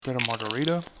Get a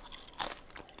margarita.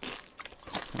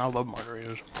 I love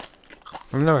margaritas.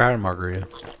 I've never had a margarita.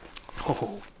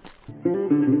 Oh.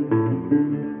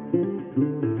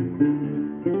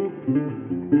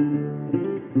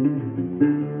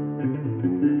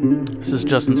 This is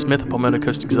Justin Smith of Palmetto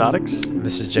Coast Exotics,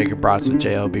 This is Jacob Bratz with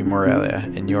JLB Morelia,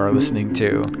 and you are listening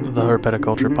to the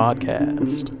Herpeticulture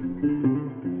Podcast.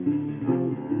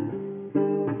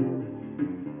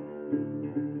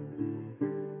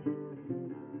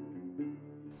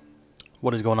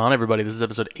 What is going on, everybody? This is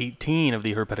episode 18 of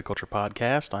the Herpeticulture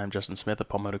Podcast. I'm Justin Smith of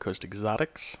Palmetto Coast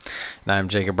Exotics. And I'm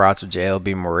Jacob Bratz with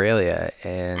JLB Morelia,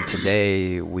 and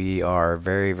today we are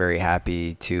very, very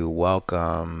happy to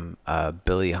welcome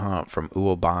Billy Hunt from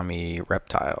Uwabami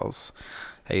Reptiles.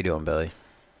 How you doing, Billy?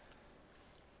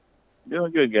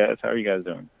 Doing good, guys. How are you guys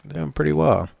doing? Doing pretty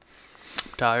well.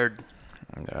 Tired.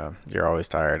 You're always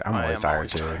tired. I'm always tired,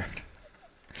 always too. tired.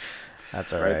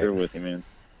 That's all Right right. there with you, man.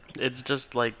 It's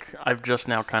just like, I've just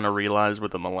now kind of realized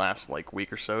within the last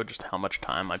week or so just how much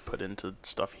time I put into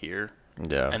stuff here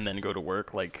Yeah. and then go to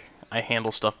work. Like, I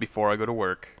handle stuff before I go to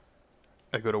work.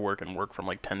 I go to work and work from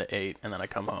 10 to 8, and then I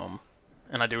come home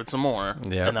and I do it some more.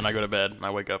 Yeah. And then I go to bed and I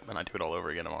wake up and I do it all over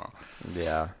again tomorrow.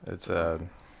 Yeah, it's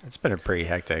been a pretty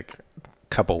hectic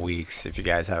couple weeks. If you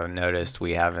guys haven't noticed,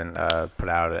 we haven't put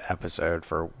out an episode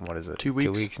for, what is it? 2 weeks.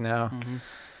 2 weeks now. Mm-hmm.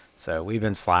 So we've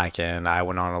been slacking. I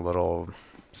went on a little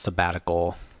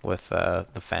sabbatical with the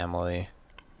family.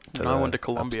 I went to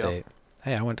Colombia. Upstate.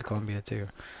 Hey, I went to Colombia too,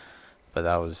 but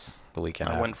that was the weekend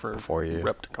I went for before you.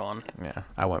 Repticon. Yeah,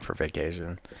 I went for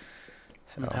vacation.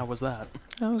 So And how was that?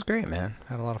 that was great, man.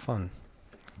 Had a lot of fun.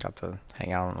 Got to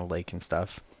hang out on the lake and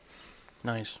stuff.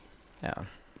 Nice. Yeah.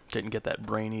 Didn't get that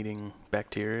brain-eating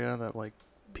bacteria that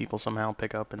people somehow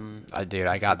pick up in I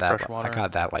got that. fresh water? I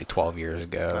got that 12 years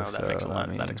ago. Oh, that so, makes a lot. I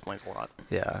mean, That explains a lot.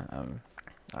 Yeah.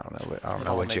 I don't know. I don't It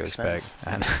know all what you makes expect. sense.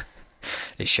 And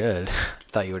it should.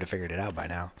 Thought you would have figured it out by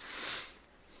now.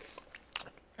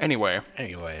 Anyway,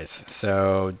 Anyways,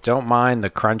 so don't mind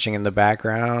the crunching in the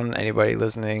background. Anybody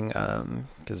listening?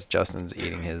 Because Justin's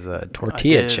eating his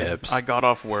tortilla chips. I got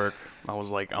off work. I was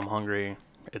like, I'm hungry.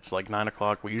 It's 9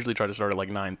 o'clock. We usually try to start at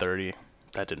 9:30.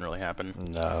 That didn't really happen.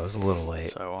 No, it was a little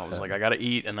late. So I was like, I gotta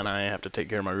eat, and then I have to take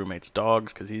care of my roommate's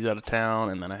dogs because he's out of town,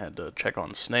 and then I had to check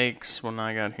on snakes when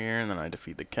I got here, and then I had to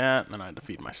feed the cat, and then I had to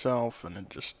feed myself, and then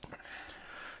just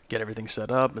get everything set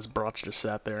up. Miss Bratz just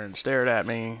sat there and stared at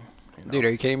me. Dude,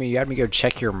 are you kidding me? You had me go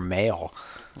check your mail.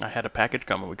 I had a package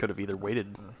come, and we could have either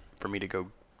waited for me to go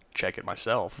check it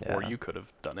myself, or Yeah. you could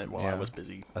have done it while I was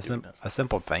busy doing this. A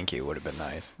simple thank you would have been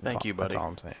nice. Thank you, buddy. That's all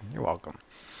I'm saying. You're welcome.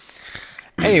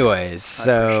 Anyways,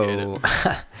 so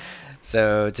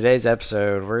so today's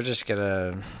episode, we're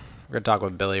gonna talk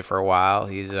with Billy for a while.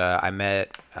 He's I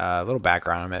met a little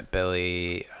background. I met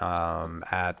Billy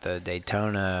at the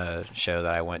Daytona show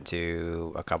that I went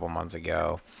to a couple months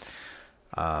ago.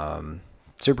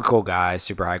 Super cool guy,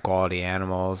 super high quality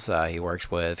animals. He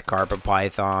works with carpet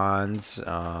pythons,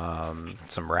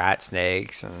 some rat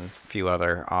snakes, and a few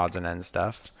other odds and ends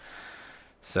stuff.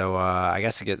 So I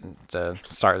guess to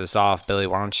start this off, Billy,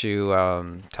 why don't you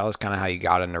tell us kind of how you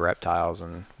got into reptiles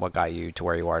and what got you to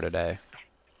where you are today?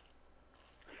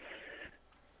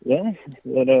 Well,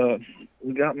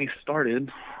 what got me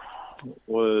started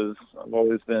was I've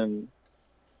always been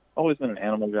an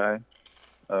animal guy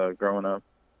growing up,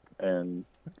 and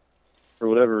for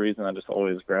whatever reason, I just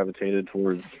always gravitated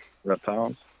towards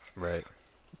reptiles, Right.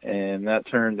 and that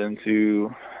turned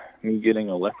into me getting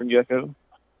a leopard gecko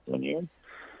one year,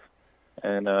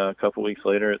 and a couple weeks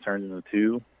later, it turned into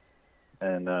two,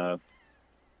 and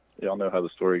y'all know how the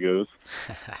story goes.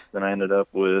 Then I ended up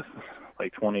with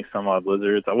 20 some odd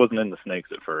lizards. I wasn't into snakes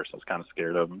at first. I was kind of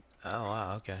scared of them. Oh,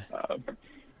 wow, okay.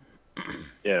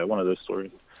 Yeah, one of those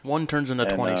stories. One turns into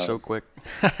 20 so quick.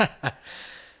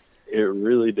 It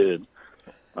really did.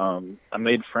 I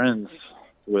made friends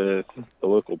with the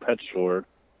local pet store.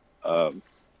 I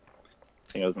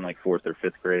think I was in 4th or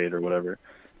 5th grade or whatever.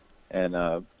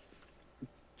 And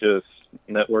just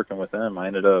networking with them, I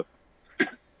ended up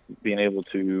being able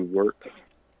to work.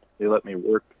 They let me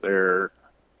work there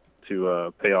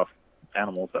to pay off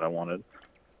animals that I wanted.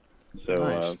 So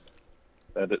Nice.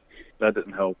 that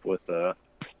didn't help with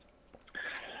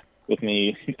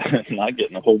me not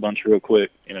getting a whole bunch real quick.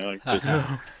 Just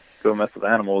go mess with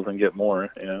animals and get more.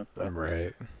 So,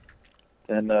 Right.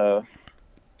 and I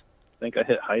think I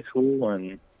hit high school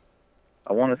and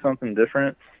I wanted something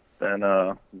different than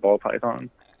ball python.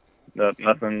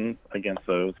 Nothing against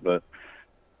those, but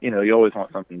you always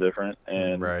want something different.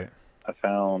 And Right. I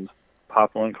found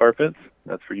Poplin carpets.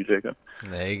 That's for you, Jacob.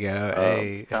 There you go.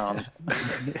 Hey. Found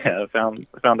yeah, found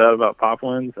out about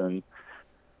poplins, and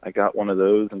I got one of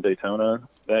those in Daytona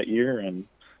that year, and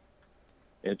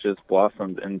it just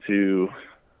blossomed into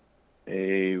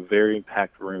a very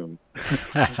packed room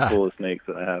full of snakes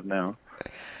that I have now.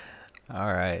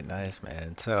 All right, nice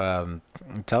man. So,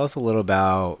 tell us a little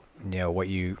about what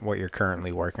you're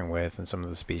currently working with and some of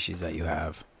the species that you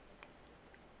have.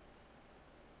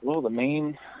 Well, the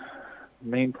main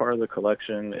part of the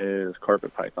collection is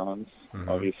carpet pythons,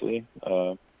 obviously.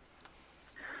 I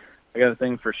got a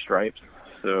thing for stripes,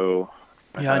 so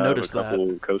I have noticed a couple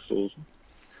coastals.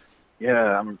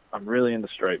 Yeah, I'm really into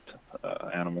striped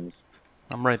animals.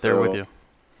 I'm right there with you.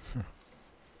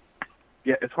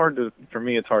 Yeah, for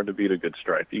me it's hard to beat a good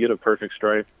stripe. You get a perfect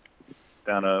stripe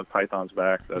down a python's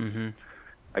back, that's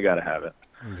I gotta have it.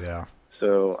 Yeah.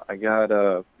 So I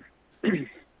got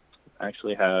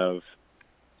actually have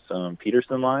some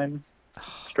Peterson line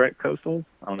striped coastals.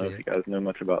 I don't know if you guys know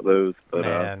much about those, but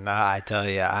man, I tell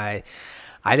you, I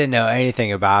didn't know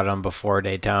anything about them before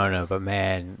Daytona, but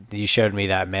man, you showed me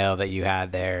that male that you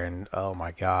had there, and oh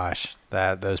my gosh,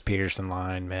 those Peterson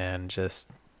line, man, just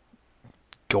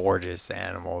gorgeous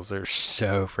animals. They're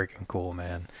so freaking cool,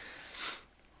 man.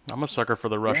 I'm a sucker for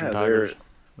the Russian tigers.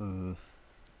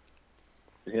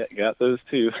 Yeah, got those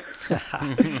too.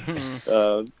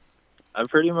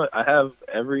 I have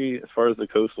as far as the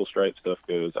coastal stripe stuff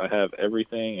goes, I have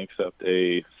everything except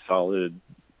a solid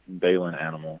Balin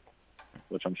animal,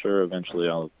 which I'm sure eventually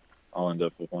I'll end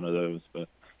up with one of those. But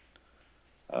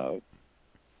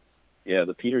yeah,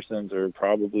 the Petersons are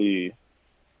probably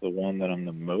the one that I'm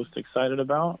the most excited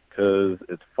about, because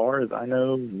as far as I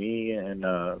know, me and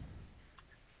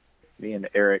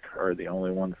Eric are the only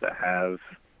ones that have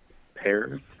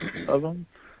pairs of them.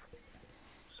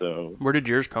 So where did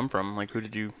yours come from? Like,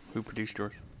 who produced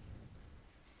yours?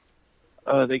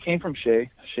 They came from Shea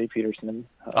Peterson.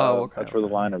 Okay. That's where the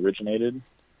line originated.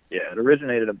 Yeah, it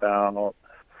originated about,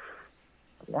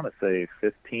 I want to say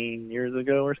 15 years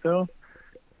ago or so.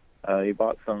 He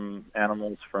bought some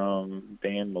animals from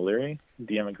Dan Mallory,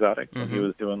 DM Exotics, when he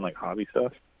was doing like hobby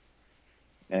stuff.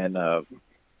 And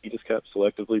he just kept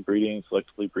selectively breeding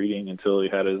until he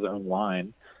had his own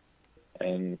line.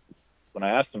 And when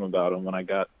I asked him about them, when I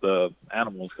got the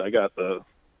animals, I got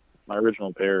my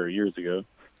original pair years ago,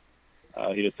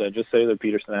 he just said, just say they're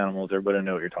Peterson animals, everybody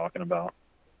know what you're talking about.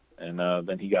 And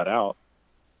then he got out,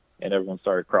 and everyone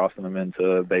started crossing them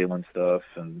into Balin stuff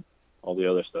and all the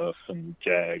other stuff, and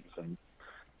Jags, and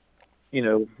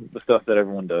the stuff that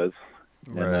everyone does.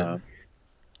 Right. And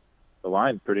the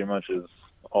line pretty much is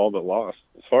all but lost.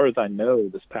 As far as I know,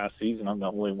 this past season, I'm the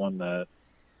only one that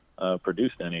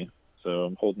produced any. So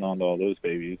I'm holding on to all those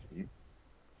babies and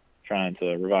trying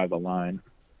to revive the line.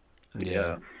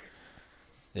 So,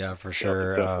 yeah, for see how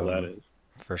sure. successful that is.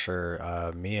 For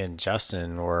sure. Me and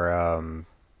Justin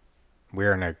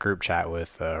we're in a group chat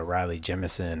with Riley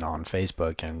Jemison on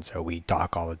Facebook, and so we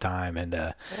talk all the time.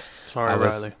 And sorry,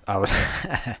 Riley.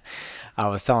 I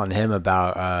was telling him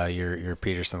about your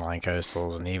Peterson line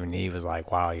coastals, and even he was like,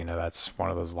 "Wow, that's one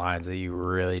of those lines that you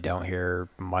really don't hear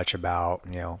much about,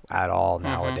 at all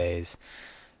nowadays."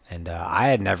 And I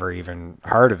had never even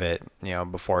heard of it,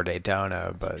 before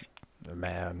Daytona, but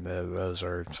man, those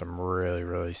are some really,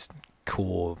 really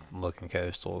cool looking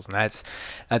coastals, and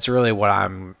that's really what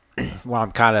I'm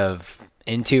kind of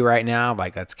into right now.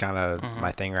 Like, that's kind of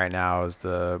my thing right now, is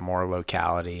the more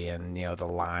locality and the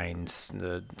lines,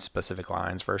 the specific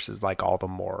lines versus like all the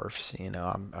morphs.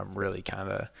 I'm really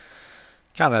kind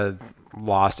of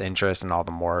lost interest in all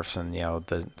the morphs, and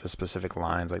the specific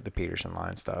lines, like the Peterson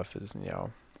line stuff is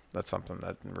that's something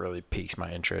that really piques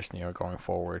my interest going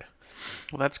forward.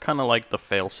 Well, that's kind of like the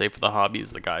fail-safe of the hobby,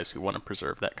 is the guys who want to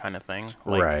preserve that kind of thing.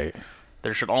 Like, right.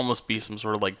 There should almost be some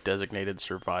sort of like designated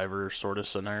survivor sort of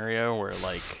scenario where,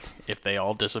 like, if they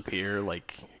all disappear,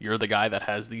 like, you're the guy that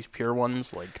has these pure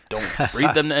ones, like, don't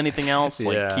breed them to anything else,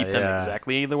 like, keep them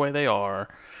exactly the way they are,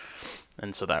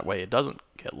 and so that way it doesn't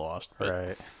get lost. But,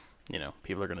 right.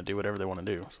 People are going to do whatever they want to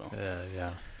do. So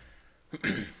yeah.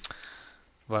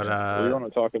 But we want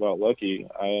to talk about Lucky.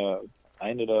 I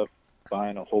ended up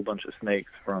buying a whole bunch of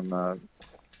snakes from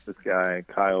this guy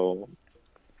Kyle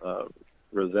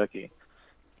Rozecki,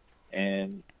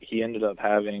 and he ended up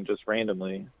having, just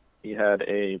randomly, he had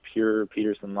a pure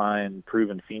Peterson line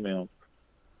proven female,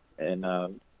 and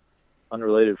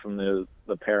unrelated from the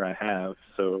pair I have,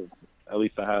 so at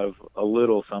least I have a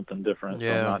little something different. So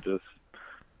I'm not just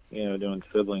doing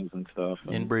siblings and stuff,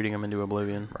 inbreeding them into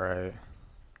oblivion. Right.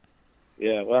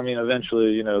 Yeah, well, I mean,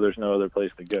 eventually, there's no other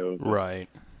place to go. But, right.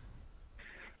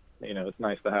 it's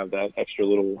nice to have that extra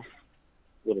little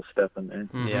little step in there.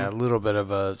 Mhm. Yeah, a little bit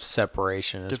of a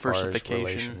separation as far as Diversification.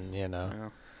 relation, you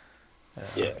know.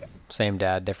 Yeah. Same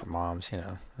dad, different moms, you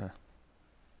know. You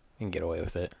can get away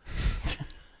with it.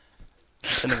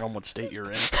 Depending on what state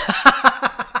you're in.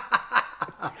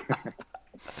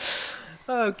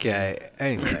 Okay.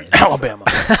 Anyways. Alabama.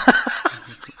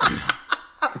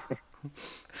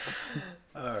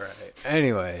 All right.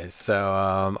 Anyways,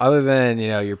 so other than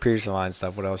your Peterson line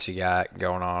stuff, what else you got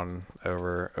going on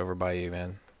over by you,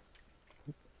 man?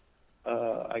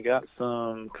 I got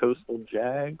some coastal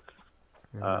jags.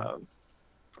 I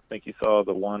think you saw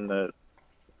the one that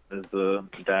is the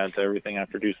dad to everything I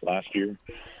produced last year.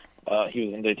 He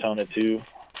was in Daytona too.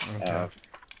 Okay. Let's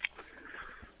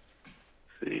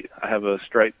see, I have a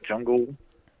striped jungle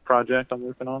project I'm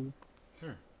working on.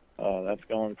 That's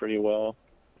going pretty well.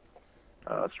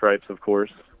 Stripes, of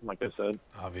course, like I said.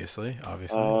 Obviously.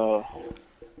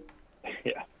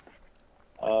 Yeah.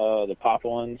 The pop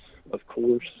ones, of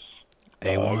course.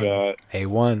 A1.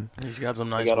 A1. He's got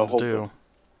some I nice got a ones whole too.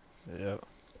 Yep.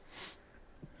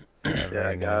 Yeah,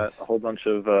 I got a whole bunch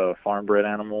of farm bred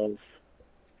animals.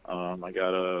 I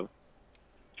got a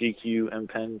GQ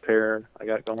M-Pen pair I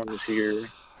got going this year.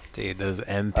 Dude, those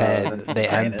M-Pen, the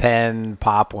Granite. M-Pen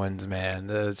pop ones, man.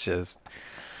 Those just,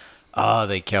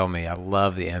 they kill me. I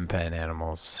love the M-Pen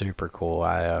animals. Super cool.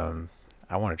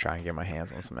 I want to try and get my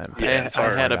hands on some M-Pens. Yeah, it's I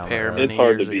hard had a down the pair road. many It's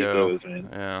hard to years beat ago. those, man.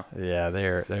 Yeah. Yeah,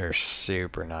 they're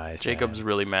super nice. Jacob's man.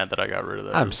 really mad that I got rid of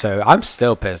those. I'm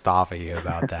still pissed off at you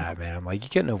about that, man. I'm like, you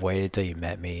couldn't have waited till you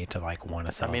met me to like want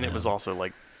to sell I mean, it them. was also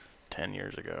like 10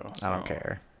 years ago. I don't so-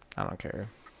 care. I don't care.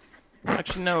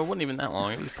 Actually, no, it wasn't even that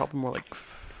long. It was probably more like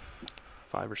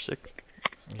 5 or 6.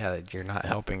 Yeah, you're not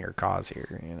helping your cause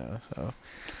here, so.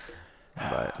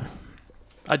 But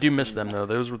I do miss them though.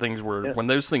 Those were things when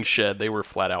those things shed, they were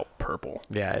flat out purple.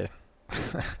 yeah,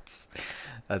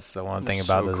 that's the one They're thing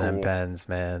about so those cool. M-Pens,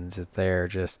 man. Is that they're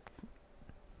just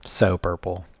so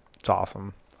purple. It's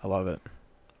awesome. I love it.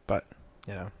 But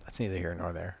that's neither here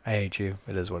nor there. I hate you.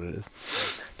 It is what it is.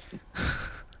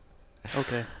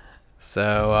 Okay.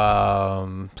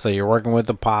 So, so you're working with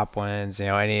the pop ones.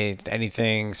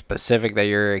 Anything specific that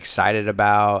you're excited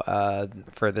about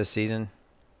for this season?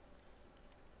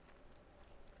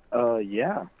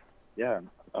 Yeah.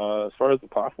 As far as the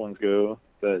pop ones go,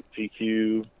 that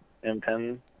GQ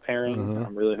M10 pairing, Mhm.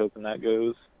 I'm really hoping that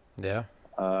goes. Yeah.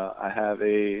 I have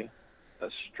a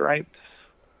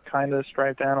kind of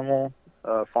striped animal,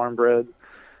 farm bred,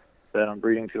 that I'm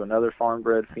breeding to another farm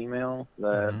bred female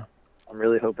that Mhm. I'm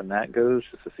really hoping that goes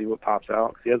just to see what pops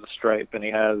out. 'Cause he has a stripe and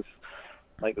he has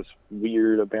like this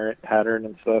weird aberrant pattern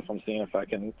and stuff. I'm seeing if I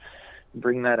can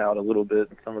bring that out a little bit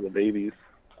in some of the babies.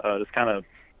 Just kind of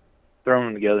throw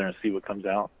them together and see what comes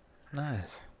out.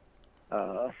 Nice.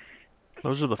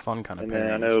 Those are the fun kind of And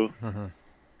then I pairings. know, Mm-hmm.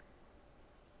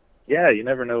 yeah, you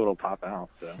never know what'll pop out.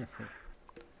 So,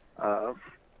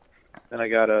 then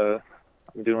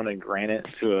I'm doing a granite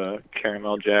to a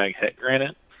caramel jag het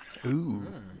granite. Ooh.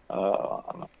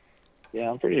 Yeah,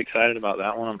 I'm pretty excited about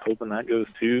that one. I'm hoping that goes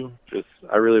too.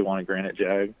 I really want a granite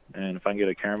jag, and if I can get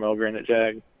a caramel granite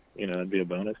jag, that'd be a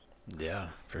bonus. Yeah,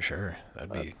 for sure.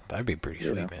 That'd be pretty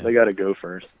sweet, man. They got to go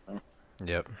first. So.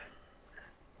 Yep.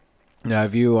 Now,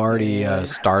 have you already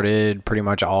started pretty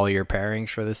much all your pairings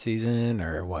for the season,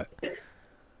 or what?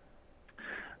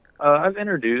 I've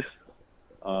introduced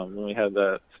when we had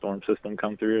that storm system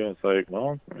come through. It's like,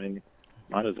 well, I mean,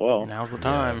 might as well. Now's the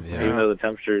time. Yeah. Even though the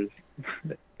temperatures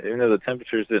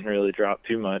didn't really drop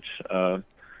too much,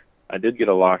 I did get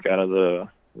a lock out of the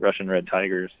Russian red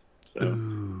tigers. So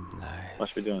Ooh. Nice.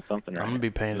 must be doing something right. I'm gonna be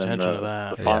paying And then attention to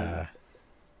that. the fun-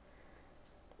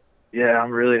 Yeah,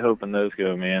 I'm really hoping those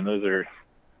go, man. Those are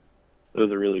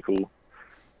really cool.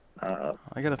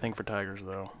 I got a thing for tigers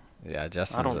though. Yeah,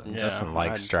 Justin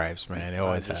likes stripes, man. He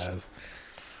always has.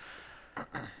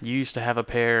 You used to have a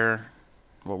pair.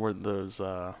 What were those?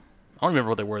 I don't remember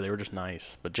what they were. They were just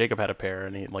nice. But Jacob had a pair,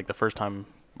 and he the first time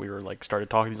we were started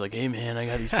talking, he's like, "Hey man, I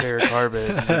got these pair of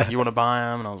carpets. He's like, you want to buy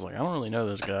them?" And I was like, "I don't really know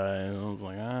this guy." And I was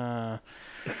like,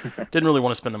 didn't really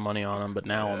want to spend the money on them, but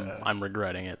now I'm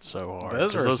regretting it so hard.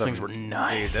 Those things were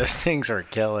nice. Dude, those things were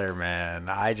killer, man.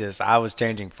 I was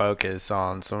changing focus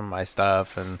on some of my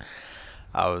stuff, and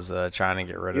I was trying to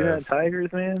get rid You of. had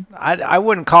tigers, man? I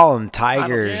wouldn't call them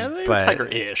tigers, They were but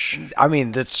tiger-ish. I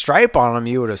mean, the stripe on them,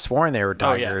 you would have sworn they were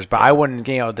Oh, yeah. tigers, but I wouldn't.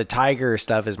 The tiger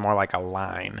stuff is more like a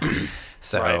line.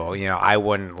 So, Right. I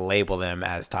wouldn't label them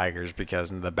as tigers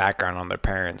because the background on their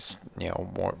parents,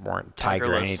 weren't tiger or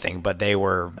Tigerless. anything, but they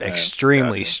were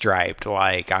extremely striped.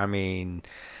 Like, I mean,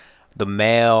 the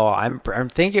male, I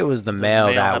think it was the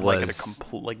male that had was,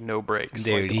 no breaks.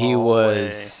 dude, like, he all the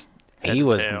was, Head he to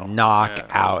was tail.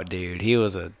 knockout, dude. He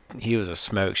was a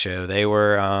smoke show. They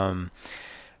were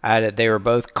they were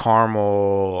both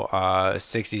caramel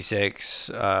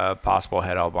 66 possible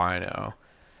head albino.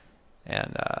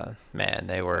 And man,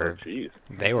 they Oh, were jeez.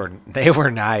 they were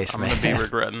nice, I'm man. gonna be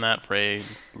regretting that for a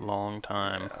long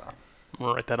time. I'm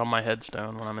gonna write that on my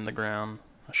headstone when I'm in the ground.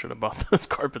 I should have bought those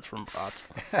carpets from Bots.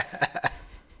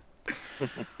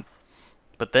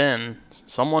 But then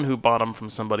someone who bought them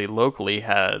from somebody locally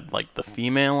had like the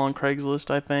female on Craigslist,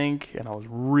 I think, and I was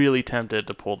really tempted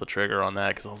to pull the trigger on that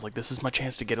because I was like, this is my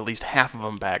chance to get at least half of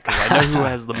them back because I know who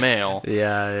has the male.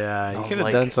 Yeah. I You was could have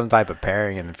like- done some type of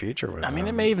pairing in the future with them. I mean,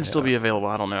 it may even still be available.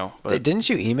 I don't know. But Didn't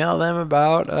you email them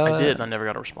about? I did. I never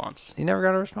got a response. You never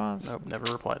got a response? Nope,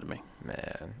 never replied to me.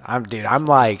 Man, I'm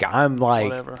like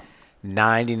Whatever.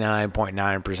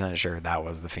 99.9% sure that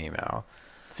was the female.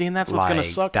 See, and that's what's gonna Like,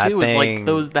 suck that too. Is thing-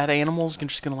 like that animal's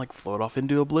just gonna like float off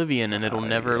into oblivion, and it'll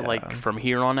never yeah. like from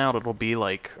here on out. It'll be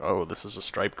like, oh, this is a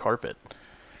striped carpet.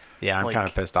 Yeah, I'm Like- kind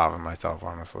of pissed off at myself,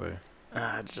 honestly.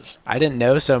 Just I didn't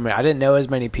know so many. I didn't know as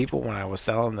many people when I was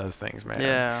selling those things, man.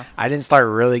 yeah. I didn't start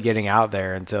really getting out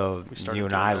there until We started you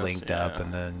and doing I this, linked up, yeah.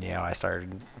 and then I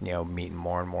started meeting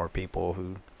more and more people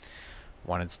who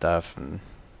wanted stuff, and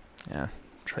yeah,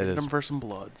 Traded is- them for some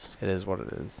bloods, it is what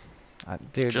it is.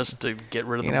 Dude, just to get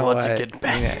rid of you the know bloods what? and get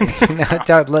back.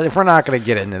 If we're not gonna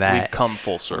get into We've that, come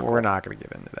full circle. we're not gonna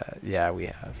get into that. Yeah, we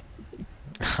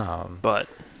have. But,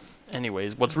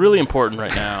 anyways, what's really important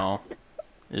right now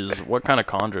is what kind of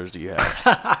chondros do you have?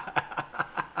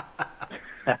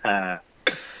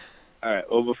 All right.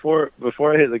 Well, before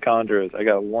I hit the chondros, I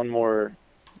got one more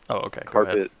Oh, okay. Go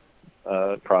ahead.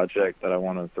 carpet project that I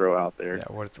want to throw out there. Yeah,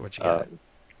 what you got?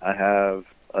 I have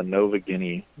a Nova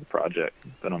Guinea project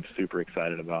that I'm super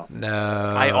excited about. No,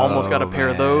 I almost got a pair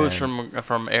of those man.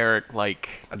 from Eric like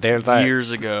They're like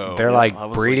years ago. They're Yeah, like I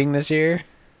was breeding this year.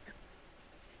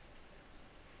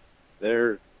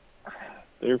 They're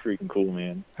freaking cool,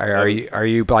 man. Are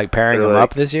you like pairing They're them like-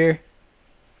 up this year?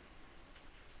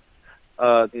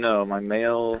 No, my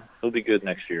male, he'll be good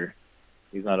next year.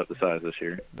 He's not up to size this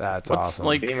year. That's What's, awesome.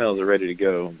 like- Females are ready to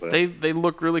go, but They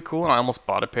look really cool, and I almost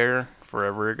bought a pair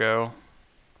forever ago.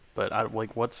 But I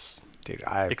like what's Dude,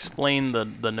 explain the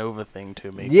Nova thing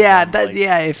to me. 'cause yeah, I'm, like,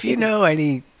 if you know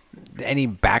any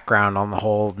background on the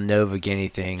whole Nova Guinea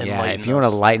thing, yeah, Enlighten if you want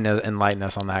us. to enlighten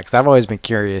us on that, because I've always been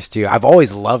curious too. I've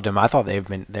always loved them. I thought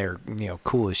they're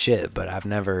cool as shit, but I've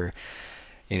never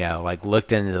like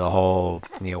looked into the whole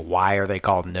why are they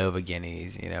called Nova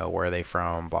Guineas? Where are they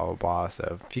from? Blah blah blah.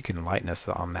 So if you can enlighten us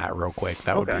on that real quick,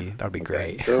 that would be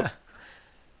great. So,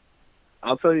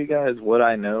 I'll tell you guys what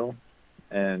I know,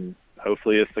 and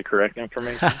hopefully it's the correct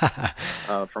information.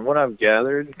 From what I've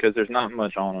gathered, because there's not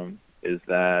much on them, is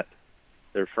that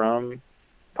they're from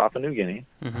Papua New Guinea,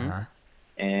 Mhm.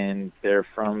 and they're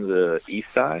from the east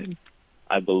side.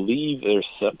 I believe they're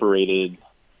separated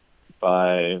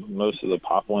by most of the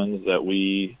Papuans that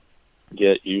we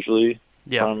get usually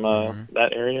Yeah. from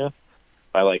that area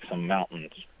by like some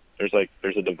mountains. There's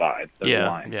a divide. There's a Yeah.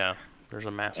 line. Yeah. There's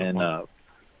a massive And one.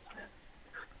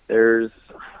 there's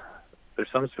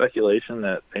some speculation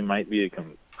that they might be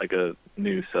a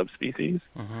new subspecies.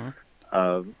 Mhm.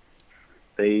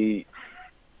 They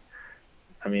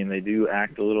do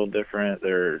act a little different.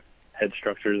 Their head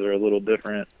structures are a little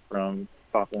different from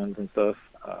Papuans and stuff.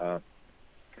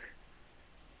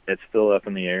 It's still up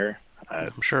in the air.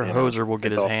 I'm sure you know, Hoser will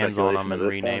get it's his all hands on speculation them and at this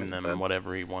rename point, them but-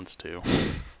 whatever he wants to.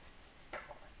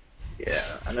 Yeah,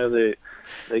 I know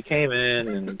they came in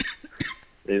and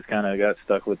they just kind of got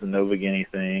stuck with the Nova Guinea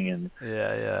thing, and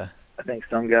Yeah. I think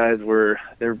some guys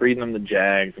they're breeding them to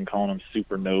Jags and calling them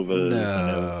Supernovas.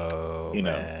 No, you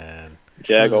know. man.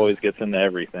 Jag was- always gets into It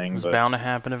everything, was but bound to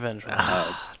happen eventually.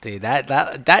 Dude,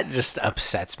 that just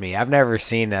upsets me. I've never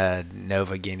seen a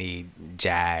Nova Guinea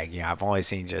Jag. I've only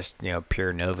seen just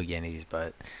pure Nova Guineas.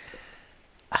 But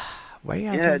why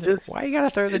you gotta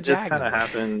throw the it just Jag? kind of away?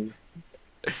 happened.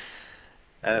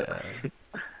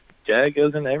 Jag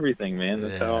goes into everything, man.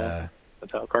 Yeah.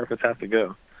 That's how carpets have to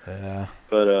go. Yeah.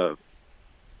 But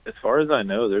as far as I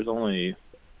know, there's only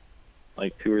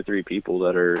like 2 or 3 people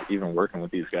that are even working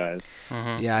with these guys.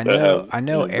 Mhm. Yeah, I But, know. I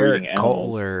know breeding Eric animals.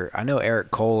 Kohler. I know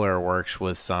Eric Kohler works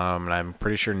with some, and I'm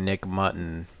pretty sure Nick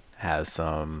Mutton has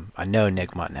some. I know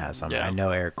Nick Mutton has some. Yeah. I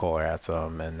know Eric Kohler has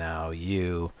some, and now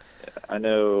you. I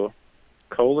know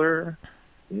Kohler,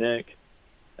 Nick,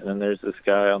 and then there's this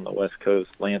guy on the West Coast,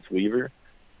 Lance Weaver.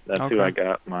 That's who Okay. I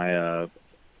got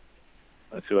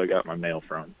my mail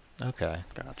from. Okay.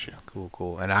 Gotcha.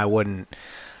 Cool. And I wouldn't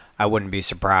be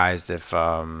surprised if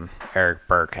Eric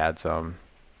Burke had some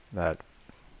that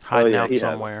hiding yeah, out he has.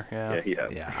 somewhere. Yeah, he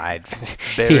has. Yeah, he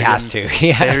Buried has in- to.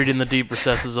 Yeah. Buried in the deep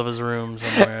recesses of his room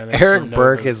somewhere. There's Eric some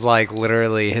Burke Novas. is like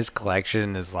literally his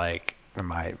collection is like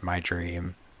my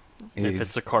dream. If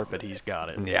it's a carpet, he's got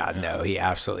it. Yeah, no, he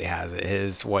absolutely has it.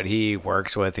 His what he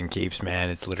works with and keeps, man,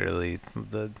 it's literally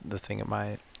the thing of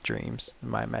my dreams,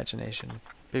 my imagination.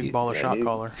 Big baller shot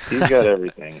caller. He's got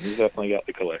everything. He's definitely got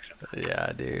the collection.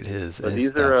 Yeah, dude, his these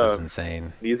stuff are, is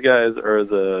insane. These guys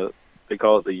are they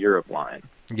call it the Europe line.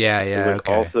 Yeah, There's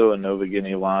okay. also a Nova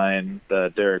Guinea line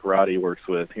that Derek Roddy works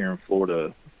with here in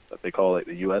Florida that they call like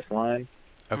the U.S. line.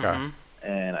 Okay. Mm-hmm.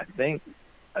 And I think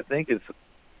it's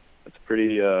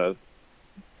pretty.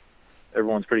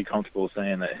 Everyone's pretty comfortable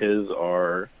saying that his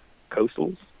are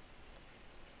coastals,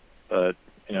 but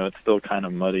it's still kind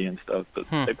of muddy and stuff. But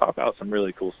they pop out some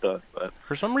really cool stuff. But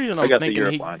For some reason, I I'm got the thinking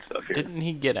Europe line stuff here. didn't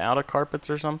he get out of carpets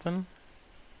or something?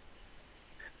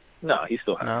 No, he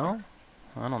still has. No,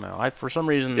 I don't know. For some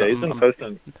reason, Yeah, he's been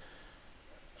posting.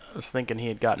 I was thinking he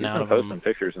had gotten He's out been of posting them.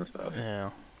 pictures and stuff. Yeah,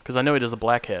 because I know he does the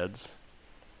blackheads.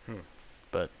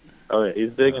 But Oh yeah,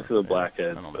 he's big into the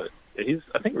blackheads, I don't know. but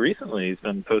I think recently he's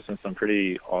been posting some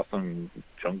pretty awesome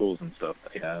jungles and stuff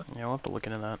that he has. yeah, we'll have to look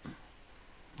into that.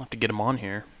 I'll have to get him on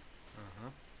here.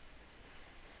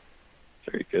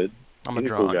 Very good. I'm He's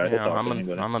a a cool drummer. guy. He'll Yeah, talk to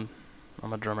anybody.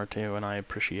 I'm a drummer too, and I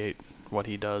appreciate what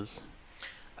he does.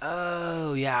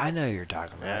 Oh yeah, I know who you're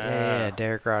talking about. Yeah,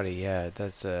 Derek Roddy. Yeah,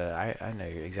 that's I know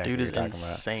exactly Dude who is you're talking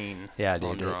about. insane. Yeah, on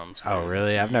dude. drums. Oh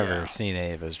really? I've never Yeah. seen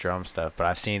any of his drum stuff, but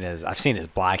I've seen his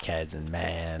blackheads, and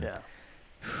man,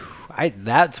 Yeah.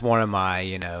 that's one of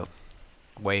my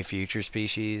way future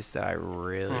species that I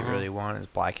really want is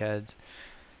blackheads.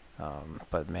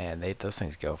 But man, those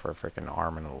things go for a freaking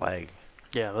arm and a leg.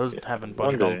 Yeah, those haven't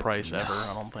budged one on day. price ever.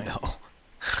 I don't think. No.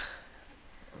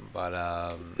 But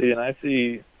See, and I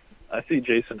see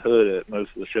Jason Hood at most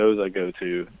of the shows I go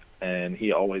to, and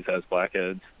he always has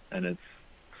blackheads, and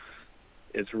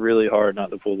it's really hard not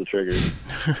to pull the trigger.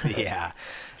 yeah,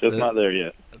 Just not there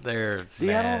yet. they're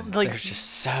See, I don't, like, they're just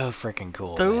so freaking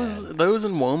cool. Those man. those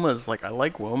and womas, like I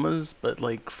like womas, but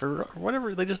like for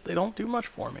whatever they don't do much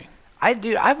for me.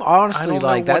 I'm honestly don't know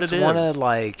like what that's it one is. of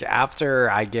like after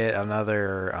I get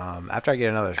another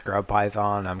scrub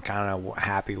python, I'm kind of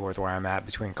happy with where I'm at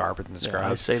between carpet and Yeah, I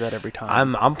scrubs. say that every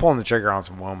time. I'm pulling the trigger on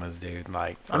some womas, dude.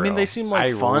 Like for I mean, real. they seem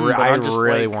like I fun, but I I'm just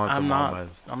really like, want some I'm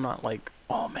womas. not like,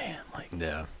 oh man, like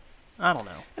Yeah, I don't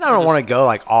know. and I don't want to go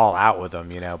like all out with them,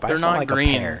 but I They're just want not like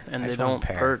green a pair. and I they just want a don't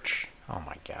pair. perch. Oh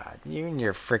my god, you and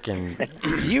your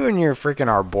freaking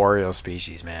arboreal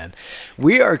species, man.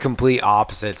 We are complete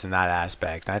opposites in that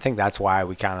aspect. And I think that's why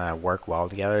we kind of work well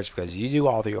together. It's because you do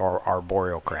all the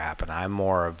arboreal crap, and I'm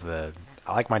more of I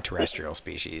like my terrestrial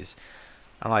species.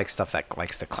 I like stuff that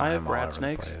likes to climb have all rat over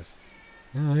snakes. the place.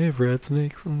 Yeah, I have rat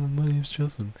snakes. My name's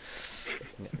Justin.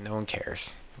 No one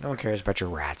cares. No one cares about your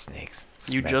rat snakes.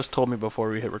 You Smith. just told me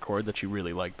before we hit record that you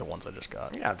really like the ones I just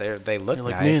got. Yeah, they look You're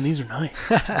like, nice. man, these are nice.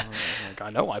 I'm like, I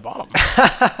know, I bought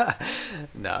them.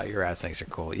 No, your rat snakes are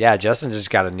cool. Yeah, Justin just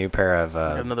got a new pair of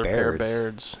I got another pair of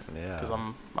Bairds. Yeah.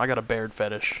 Because I got a Baird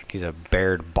fetish. He's a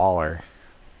Baird baller.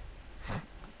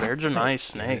 Bairds are nice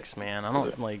snakes, man. I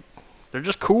don't like. They're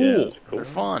just cool. Yeah, cool. They're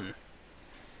fun.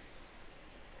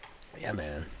 Yeah,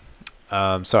 man.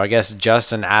 So I guess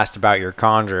Justin asked about your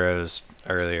chondros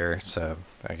earlier, so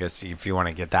I guess if you want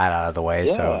to get that out of the way,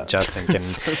 so Yeah.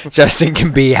 Justin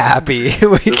can be happy.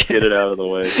 Just get it out of the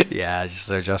way. Yeah, just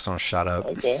so Justin will shut up.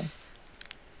 Okay.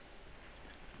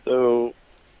 So,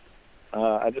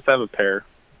 I just have a pair.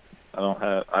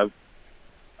 I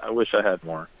wish I had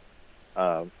more.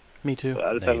 Me too. But I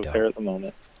just No, have you a don't. pair at the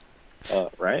moment.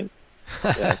 Right?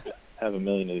 Yeah, I have a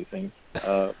million of these things.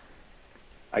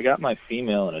 I got my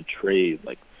female in a trade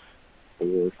like 4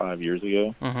 or 5 years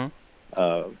ago.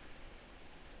 Mm-hmm.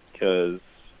 Because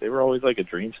they were always like a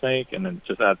dream snake, and then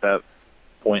just at that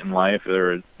point in life, they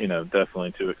were,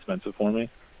 definitely too expensive for me.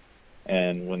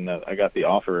 And when I got the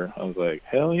offer, I was like,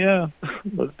 hell yeah,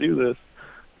 let's do this.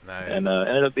 Nice. And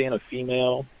ended up being a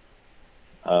female.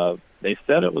 They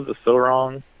said it was a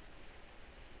Sorong.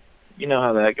 You know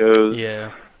how that goes.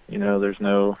 Yeah. There's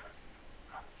no...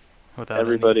 Without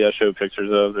Everybody I show pictures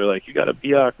of, they're like, you got a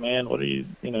Biak, man. What are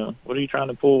you trying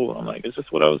to pull? I'm like, it's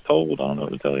just what I was told. I don't know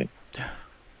what to tell you. Yeah.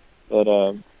 But,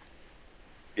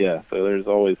 yeah, so there's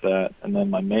always that. And then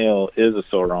my male is a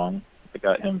Sorong. I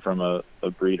got him from a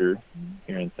breeder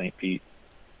here in St. Pete.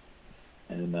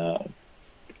 And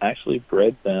actually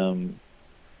bred them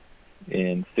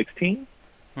in 16.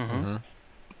 Mm-hmm.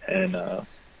 And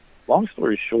long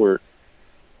story short,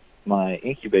 my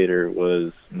incubator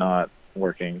was not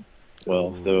working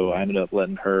well, so I ended up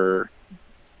letting her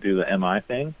do the MI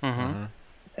thing. Mm-hmm.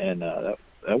 and that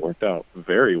worked out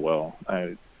very well.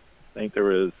 I think there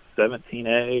was 17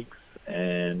 eggs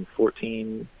and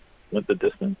 14 went the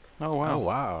distance. Oh wow. Oh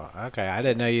wow. Okay, I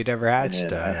didn't know you'd ever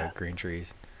hatched And green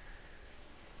trees.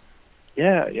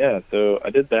 yeah. So I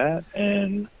did that,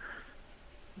 and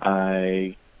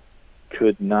I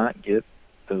could not get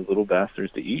those little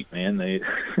bastards to eat. Man, they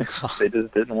they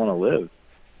just didn't want to live.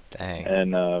 Dang.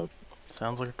 And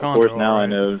Sounds like a of chondro. course, now I alright.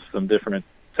 know some different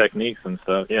techniques and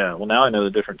stuff. Yeah, well, now I know the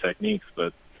different techniques,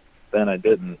 but then I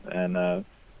didn't. And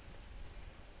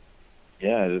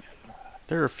yeah, just,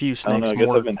 There are a few I don't know. snakes I guess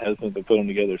more. I've been hesitant to put them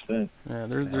together since. Yeah,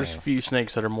 there's a Dang. few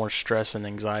snakes that are more stress and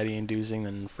anxiety inducing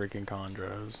than freaking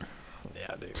chondros.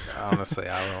 Yeah, dude. Honestly,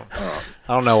 Oh,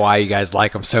 I don't know why you guys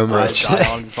like them so much.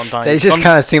 Sometimes They just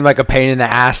kind of seem like a pain in the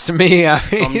ass to me. I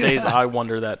mean, some days I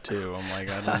wonder that too. I'm like,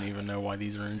 I don't even know why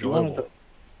these are you want enjoyable.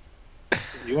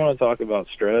 you want to talk about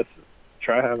stress?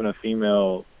 Try having a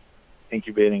female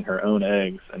incubating her own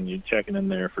eggs, and you checking in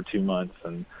there for 2 months,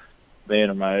 and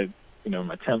man, my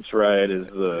my temps right? Is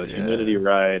the humidity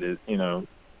right? Is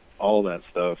all that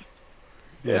stuff.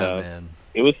 yeah, And, man.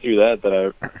 it was through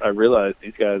that I realized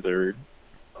these guys are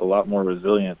a lot more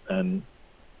resilient than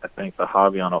I think the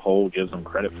hobby on a whole gives them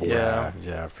credit for.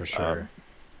 Yeah, for sure.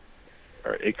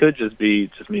 Or it could just be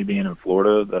me being in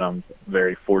Florida, that I'm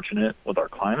very fortunate with our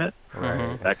climate.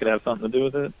 Right. That could have something to do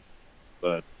with it.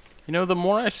 But The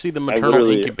more I see the maternal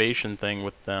literally- incubation thing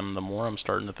with them, the more I'm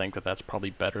starting to think that that's probably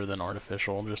better than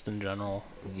artificial, just in general.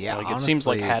 Yeah, Like, it seems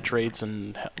like honestly, hatch rates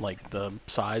and like the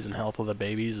size and health of the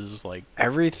babies is like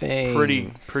everything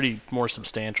pretty more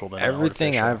substantial than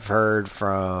everything artificial. I've heard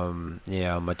from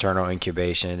maternal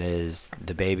incubation is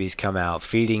the babies come out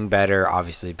feeding better.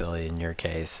 Obviously, Billy, in your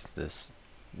case,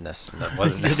 that wasn't You're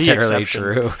the necessarily exception.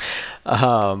 true.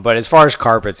 But as far as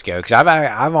carpets go, because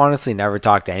I've honestly never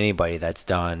talked to anybody that's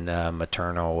done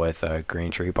maternal with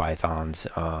green tree pythons.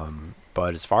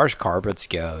 But as far as carpets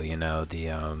go,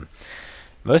 the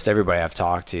most everybody I've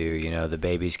talked to, the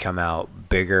babies come out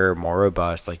bigger, more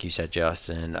robust, like you said,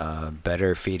 Justin,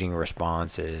 better feeding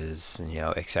responses,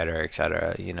 et cetera, et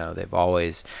cetera. They've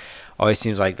always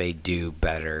seems like they do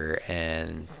better.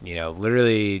 And,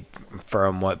 literally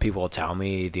from what people tell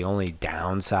me, the only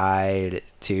downside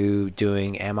to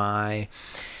doing MI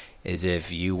is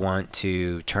if you want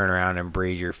to turn around and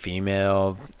breed your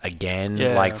female again,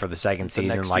 Yeah, like for the second the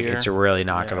season, next like year. it's really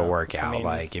not going Yeah. to work out. I mean,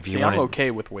 Like if you see, want I'm okay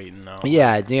with waiting though.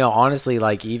 yeah, honestly,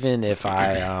 like even if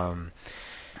I,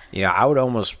 I would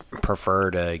almost prefer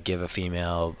to give a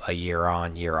female a year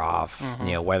on, year off,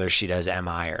 whether she does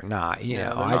MI or not. Yeah,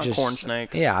 they're I not just, corn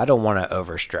snakes. yeah, I don't want to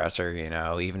overstress her,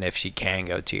 even if she can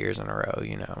go 2 years in a row,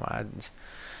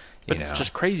 But it's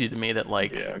just crazy to me that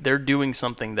Yeah. they're doing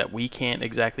something that we can't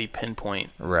exactly pinpoint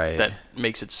right. that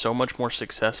makes it so much more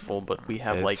successful, but we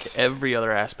have It's- every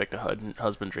other aspect of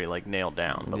husbandry nailed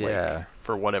down. But Yeah.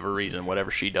 for whatever reason, whatever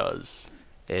she does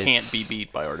can't be It's-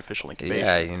 beat by artificial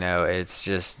incubation. Yeah, it's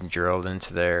just drilled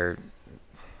into their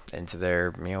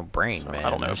brain, So, man. I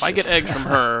don't know. It's If I get just- eggs from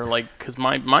her, because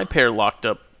my pair locked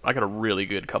up, I got a really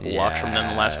good couple locks from them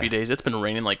the last few days. It's been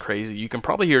raining like crazy. You can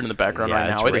probably hear it in the background right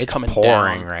now. It is it's coming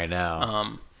pouring down. right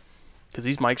now. Because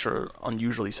these mics are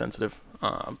unusually sensitive.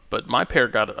 But my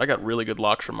pair I got really good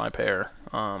locks from my pair.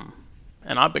 And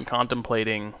I've been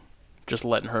contemplating just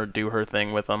letting her do her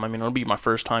thing with them. I mean, it'll be my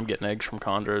first time getting eggs from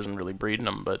chondros and really breeding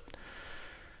them, but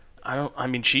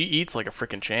she eats like a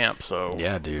freaking champ, so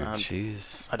Yeah, dude,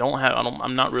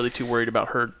 I'm not really too worried about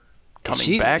her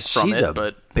coming back from she's it, a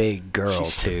but big girl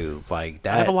she's- too. Like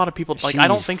that. I have a lot of people I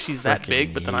don't she's think she's that big,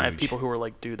 freaking but then I have huge. people who are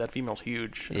like, dude, that female's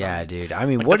huge. Yeah, dude. I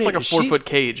mean, Like, what that's like a is 4-foot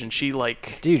cage, and she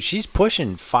Dude, she's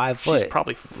pushing 5 foot. she's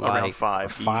probably around like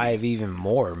 5. five, even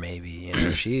more, maybe.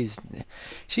 She's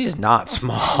not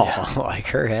small. Like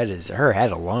her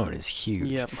head alone is huge.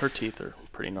 Yeah, her teeth are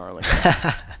pretty gnarly.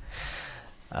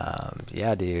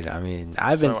 Yeah, dude. I mean,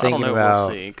 I've been So, thinking I don't know, about.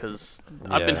 we'll see, because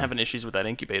I've been Yeah. having issues with that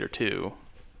incubator too.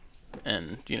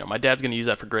 And, my dad's going to use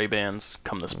that for gray bands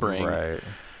come the spring. Right. But,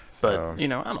 So- I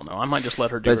don't know. I might just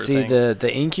let her do But her see, thing.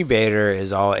 the incubator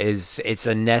it's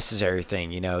a necessary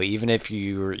thing. Even if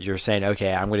you're saying,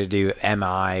 okay, I'm going to do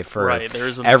MI for Right,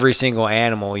 there's every single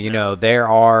animal. There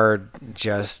are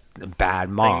just bad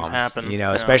moms. happen,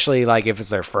 yeah. Especially like if it's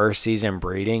their first season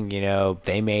breeding.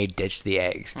 They may ditch the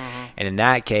eggs, and in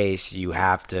that case, you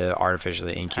have to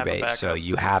artificially incubate. So backup.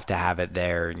 you have to have it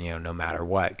there, no matter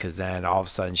what. Because then all of a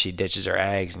sudden she ditches her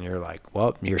eggs, and you're like,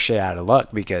 well, you're shit out of luck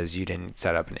because you didn't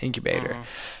set up an incubator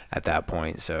at that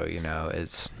point. So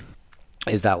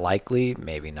is that likely?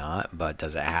 Maybe not, but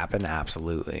does it happen?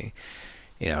 Absolutely.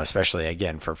 Especially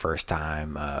again for first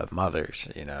time mothers,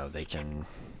 they can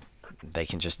they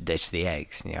can just ditch the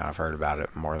eggs. I've heard about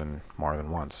it more than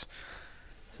once.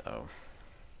 So,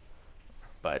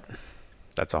 but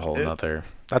that's a whole nother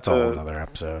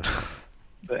episode.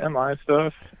 The MI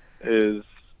stuff is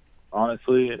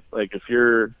honestly like if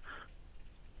you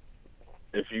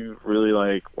really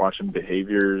like watching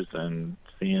behaviors and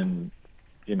seeing,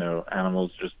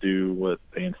 animals just do what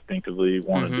they instinctively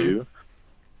want to do,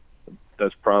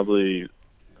 that's probably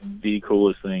the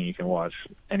coolest thing you can watch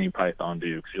any python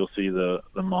do, because you'll see the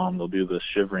mom, they'll do the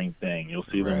shivering thing, you'll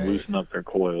see them loosen up their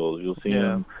coils, you'll see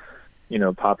them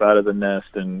pop out of the nest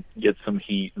and get some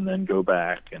heat and then go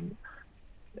back. And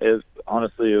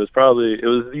honestly, it was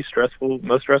the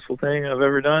most stressful thing I've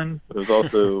ever done. It was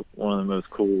also one of the most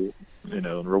cool,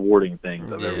 rewarding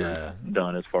things I've ever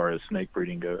done as far as snake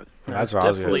breeding goes. That's what I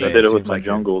was going to say. I did it with my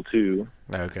jungle too.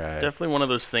 Okay. Definitely one of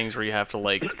those things where you have to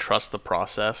like trust the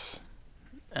process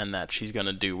and that she's going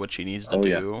to do what she needs to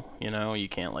do. You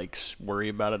can't like worry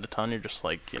about it a ton. You're just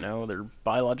like, they're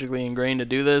biologically ingrained to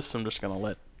do this. I'm just going to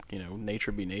let,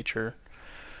 nature be nature.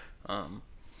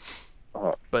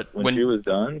 But when she was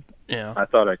done, yeah, I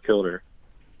thought I killed her.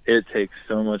 It takes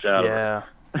so much out of her.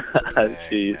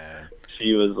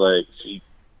 She was like,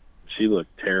 she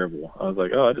looked terrible. I was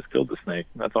like, oh, I just killed the snake.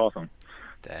 That's awesome.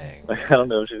 Dang. Like, I don't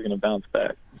know if she's gonna bounce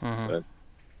back. But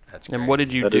that's and what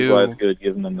did you that do? Is why it's good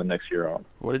giving them the next year off.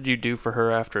 What did you do for her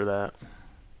after that?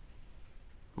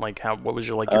 Like what was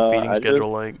your feeding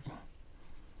schedule like?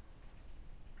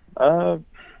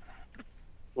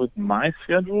 With my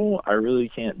schedule, I really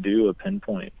can't do a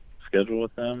pinpoint schedule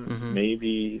with them.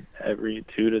 Maybe every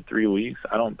 2 to 3 weeks.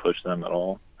 I don't push them at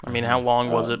all. I mean, how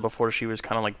long was it before she was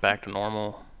kind of like back to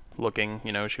normal looking?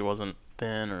 She wasn't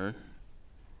thin or.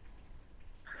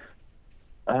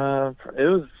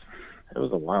 It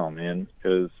was a while, man,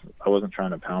 because I wasn't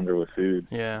trying to pound her with food.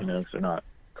 Yeah. Because they're not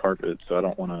carpet, so I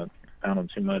don't want to pound them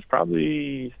too much.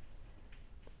 Probably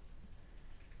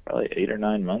 8 or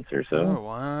 9 months or so. Oh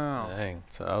wow! Dang,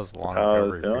 so that was a long I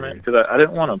was doing it because I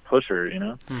didn't want to push her,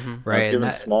 Right, I was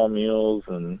giving small meals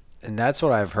and that's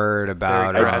what I've heard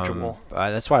about. Very gradual.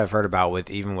 That's what I've heard about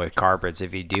with carpets.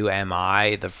 If you do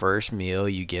MI, the first meal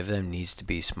you give them needs to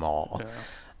be small. Yeah.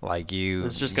 Like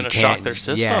it's just gonna shock their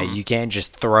system. Yeah, you can't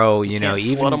just throw.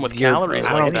 Even flood them with calories.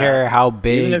 I don't care how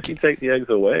big. Even if you take the eggs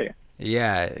away.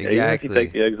 Yeah, exactly. Even if you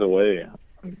take the eggs away,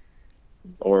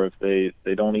 or if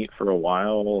they don't eat for a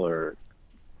while, or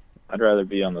I'd rather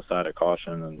be on the side of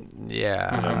caution and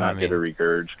not get a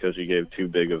regurge because you gave too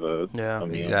big of a meal.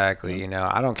 Exactly.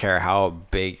 I don't care how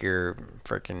big your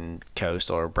freaking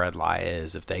coastal or bredli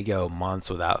is. If they go months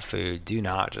without food, do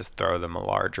not just throw them a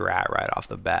large rat right off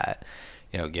the bat.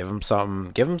 Give them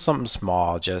something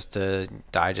small just to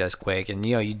digest quick. And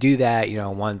you do that.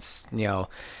 Once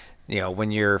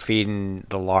when you're feeding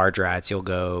the large rats, you'll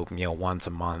go, once a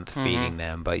month feeding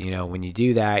them. But, when you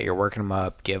do that, you're working them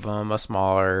up, give them a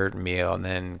smaller meal, and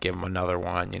then give them another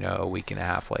one, a week and a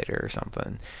half later or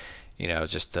something,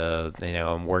 just to,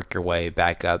 and work your way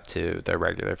back up to their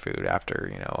regular food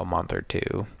after, a month or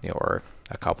two, or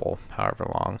a couple, however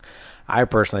long. I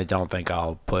personally don't think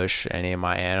I'll push any of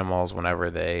my animals whenever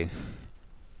they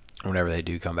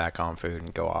do come back on food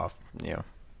and go off, et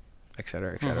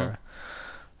cetera, et cetera.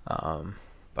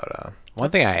 But one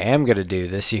thing I am going to do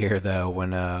this year, though, when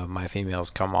my females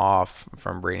come off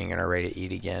from breeding and are ready to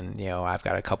eat again, I've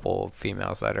got a couple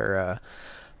females that are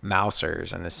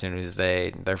mousers, and as soon as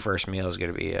their first meal is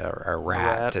going to be a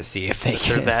rat to see if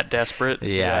they're that desperate.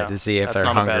 Yeah, to see if they're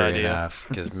hungry enough.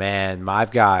 Because, man,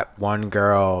 I've got one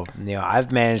girl,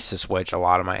 I've managed to switch a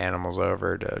lot of my animals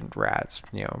over to rats,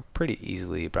 pretty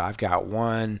easily, but I've got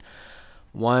one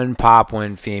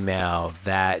Popwin female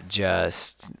that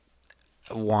just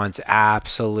wants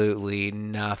absolutely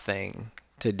nothing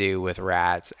to do with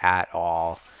rats at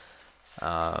all.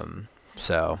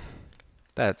 So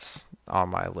that's on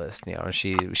my list.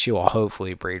 She will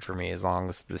hopefully breed for me as long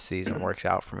as the season works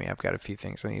out for me. I've got a few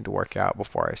things I need to work out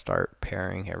before I start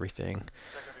pairing everything.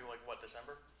 Is that gonna be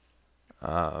December?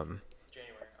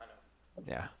 January, I know.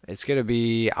 Yeah, it's gonna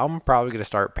be. I'm probably gonna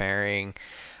start pairing.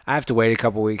 I have to wait a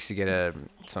couple weeks to get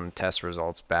some test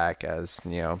results back, as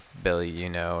Billy,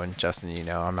 and Justin,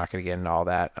 I'm not going to get into all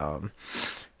that. But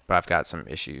I've got some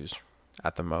issues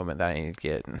at the moment that I need to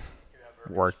get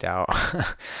worked out.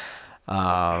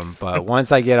 But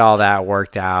once I get all that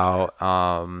worked out,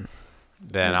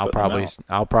 then I'll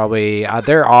probably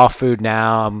they're off food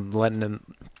now. I'm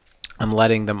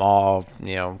letting them all,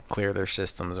 clear their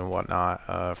systems and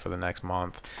whatnot for the next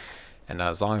month. And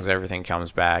as long as everything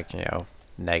comes back,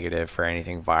 negative for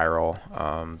anything viral,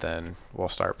 then we'll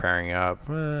start pairing up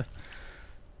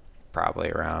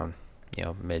probably around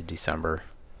mid-December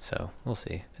So we'll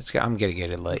see. I'm gonna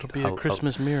get it late. It'll be a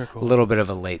Christmas miracle. A little bit of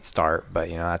a late start, but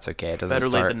that's okay. It doesn't Better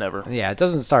start late than never. Yeah, it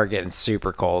doesn't start getting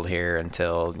super cold here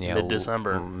until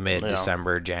Mid-December.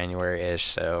 Mid-December, January-ish.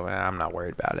 So I'm not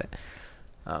worried about it.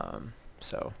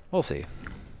 So we'll see.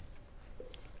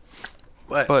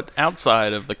 But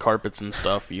outside of the carpets and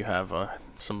stuff, you have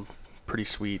some pretty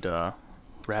sweet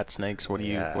rat snakes. What are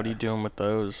you doing with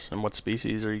those? And what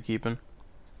species are you keeping?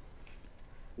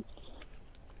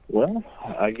 Well,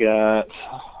 I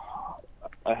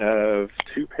have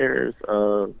 2 pairs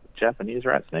of Japanese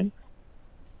rat snakes,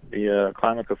 the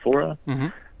Climacophora. Mm-hmm.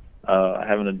 I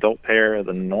have an adult pair of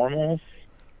the normals.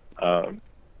 I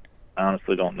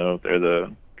honestly don't know if they're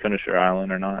the Kunisher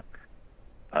Island or not.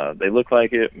 They look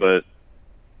like it, but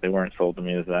they weren't sold to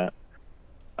me as that.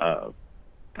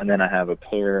 And then I have a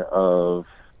pair of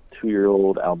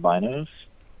 2-year-old albinos,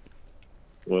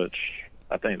 which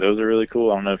I think those are really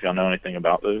cool. I don't know if y'all know anything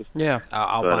about those. Yeah.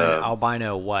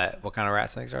 Albino what? What kind of rat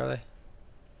snakes are they?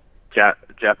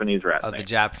 Japanese rat snakes. The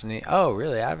Japanese. Oh,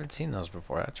 really? I haven't seen those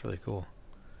before. That's really cool.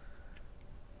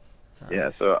 Nice.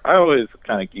 Yeah, so I always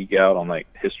kind of geek out on like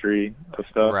history of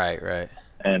stuff. Right.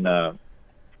 And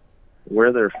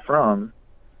where they're from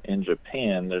in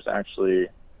Japan, there's actually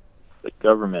the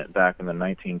government back in the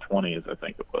 1920s, I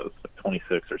think it was, like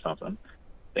 26 or something.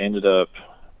 They ended up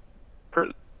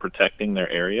protecting their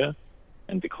area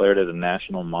and declared it a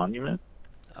national monument.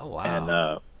 Oh, wow. And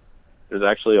there's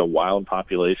actually a wild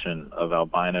population of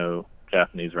albino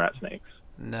Japanese rat snakes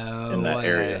in that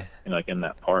area, like in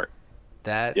that park.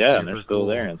 That's and they're still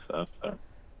there and stuff. So.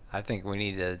 I think we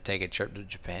need to take a trip to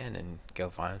Japan and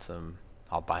go find some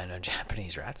albino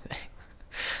Japanese rat snakes.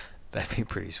 That'd be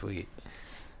pretty sweet.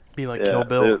 Be like Kill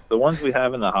Bill. The ones we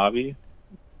have in the hobby,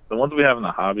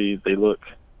 they look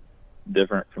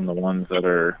different from the ones that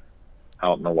are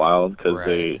out in the wild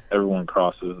because everyone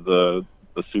crosses the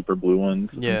super blue ones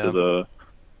into the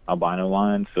albino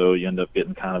line, so you end up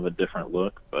getting kind of a different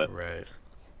look. But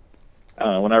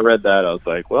when I read that, I was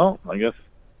like, well, I guess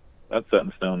that's set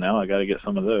in stone now. I got to get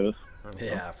some of those.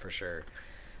 Yeah, for sure.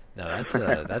 No,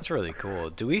 that's really cool.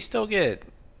 Do we still get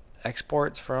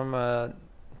exports from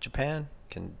Japan?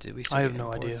 Do we still I have get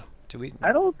no imports? idea. Do we?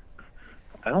 I don't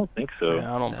think so.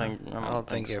 Yeah, I don't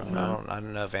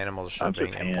know if animals are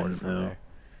being imported from there.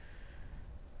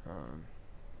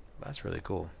 That's really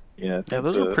cool. Yeah,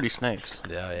 those are pretty snakes.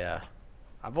 Yeah.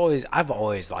 I've always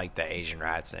liked the Asian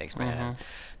rat snakes, man.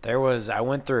 Mm-hmm. I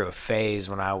went through a phase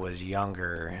when I was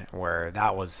younger where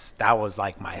that was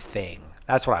like my thing.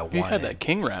 That's what I wanted. You had that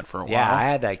king rat for a while. Yeah, I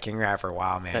had that king rat for a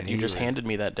while, man. That you just handed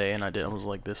me that day, and I was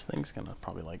like, this thing's gonna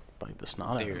probably like bite the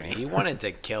snot out of me. Dude, he wanted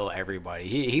to kill everybody.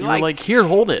 He like here,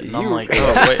 hold it. And I'm like,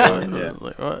 oh wait,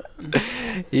 what?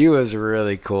 He was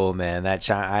really cool, man. I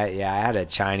had a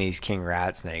Chinese king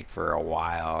rat snake for a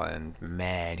while, and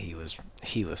man, he was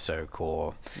so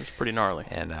cool. It was pretty gnarly.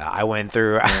 And I went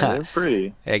through I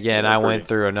went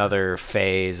through another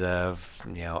phase of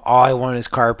all I want is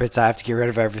carpets. I have to get rid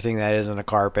of everything that isn't a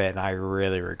carpet, and I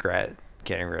really regret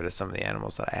getting rid of some of the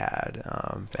animals that I had.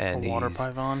 And water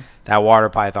python. That water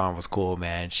python was cool,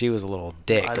 man. She was a little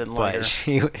dick, I didn't but like her.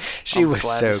 she was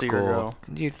so cool.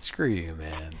 Dude, screw you,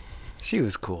 man. She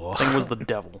was cool. Thing was the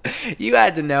devil. You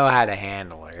had to know how to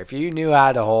handle her. If you knew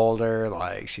how to hold her,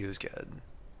 like, she was good.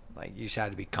 Like, you just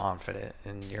had to be confident,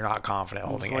 and you're not confident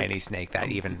holding any snake that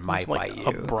even might bite you.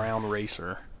 A brown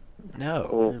racer.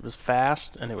 No. It was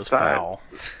fast, and it was foul.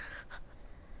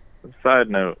 Side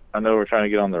note, I know we're trying to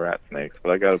get on the rat snakes, but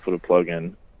I got to put a plug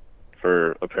in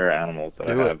for a pair of animals that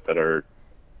I have that are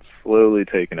slowly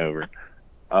taking over.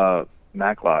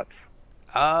 Macklots.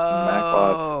 Oh.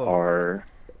 Macklots are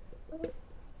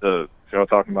y'all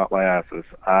talking about liasses.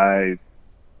 I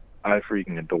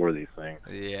freaking adore these things.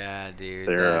 Yeah, dude.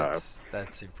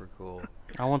 That's super cool.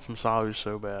 I want some Sahus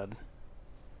so bad.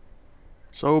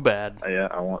 So bad. Yeah,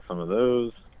 I want some of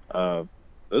those. Those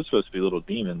are supposed to be little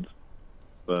demons,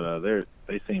 but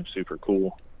they seem super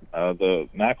cool. The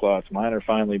Macklots, mine are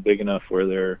finally big enough where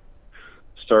they're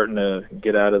starting to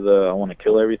get out of the I want to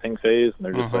kill everything phase, and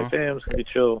they're just like, hey, I'm just going to be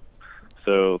chill.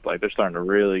 So, like, they're starting to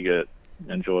really get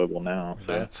enjoyable now.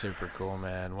 So. That's super cool,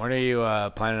 man. When are you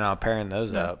planning on pairing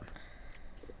those up?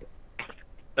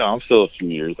 No, I'm still a few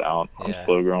years out. I'm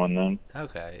slow growing them.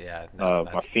 Okay, yeah.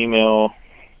 My female's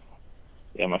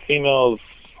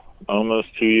almost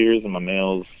 2 years, and my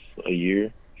male's a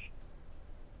year.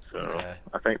 So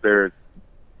I think they're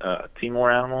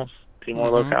Timor animals, Timor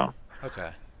locale.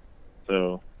 Okay.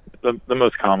 So the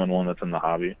most common one that's in the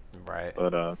hobby. Right.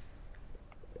 But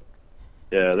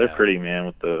they're pretty, man,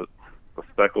 with the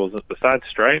speckles. Besides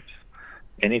stripes,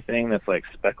 anything that's like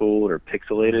speckled or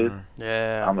pixelated,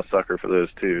 Yeah. I'm a sucker for those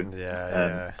too. Yeah,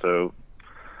 And yeah. so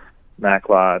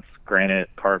Maclots, granite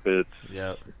carpets,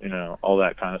 Yep. all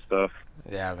that kind of stuff.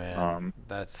 Yeah, man.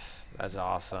 That's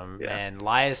awesome. Yeah. Man,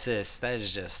 Lyasis, that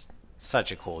is just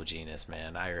such a cool genus,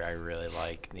 man. I really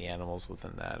like the animals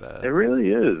within that. It really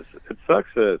is. It sucks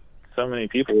that so many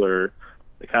people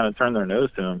they kind of turn their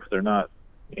nose to them because they're not,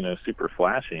 super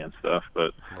flashy and stuff.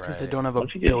 But Because they don't have a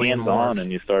once you get billion hands-on morphs.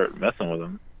 and you start messing with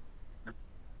them,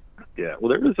 yeah.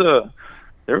 Well,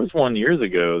 there was one years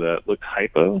ago that looked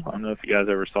hypo. I don't know if you guys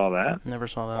ever saw that. Never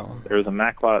saw that one. There was a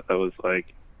Maclot that was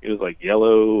it was like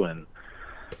yellow, and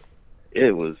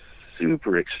it was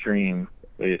super extreme.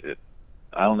 I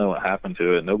don't know what happened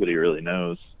to it. Nobody really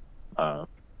knows. That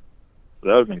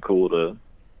would have been cool to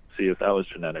see if that was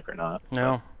genetic or not.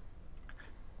 No.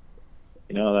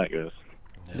 You know how that goes.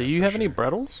 Yeah, Do you have any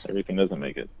Brettles? Everything doesn't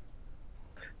make it.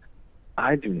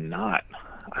 I do not.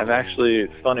 I've actually.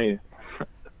 It's funny.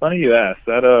 Funny you asked.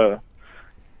 That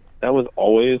was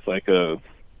always like a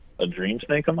dream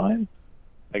snake of mine.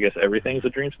 I guess everything's a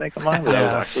dream snake of mine, but that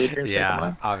was actually a dream snake of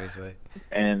mine. Yeah, obviously.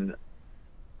 And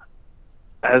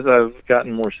as I've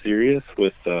gotten more serious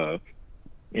with,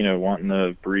 wanting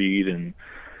to breed and,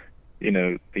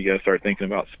 you got to start thinking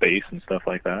about space and stuff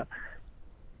like that,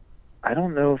 I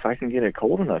don't know if I can get it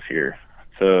cold enough here.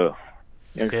 So,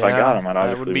 if I got them, I'd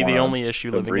obviously that would be the only issue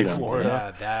living in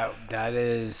Florida. Yeah, that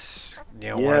is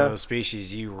one of those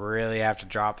species you really have to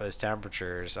drop those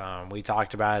temperatures. We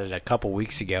talked about it a couple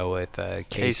weeks ago with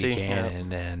Casey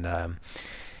Cannon, and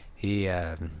he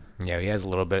has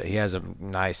he has a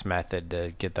nice method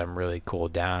to get them really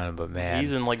cooled down. But man,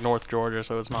 he's in like North Georgia,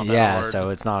 so it's not that hard. So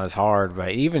it's not as hard.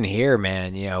 But even here,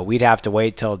 man, we'd have to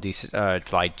wait till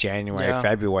like January,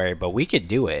 February, but we could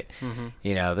do it. Mm-hmm.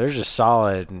 There's a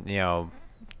solid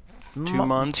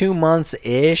 2 months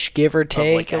ish, give or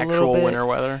take, like a little bit. Winter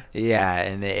weather. Yeah,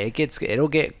 and it'll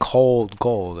get cold,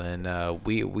 and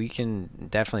we can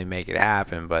definitely make it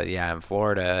happen. But yeah, in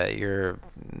Florida, you're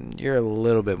a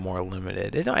little bit more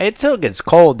limited. It still gets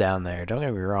cold down there. Don't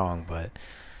get me wrong, but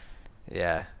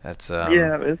yeah, that's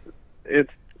it's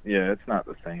not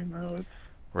the same though. It's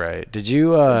right. Did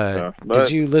you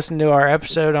listen to our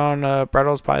episode on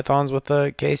Brettles Pythons with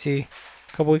Casey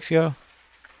a couple weeks ago?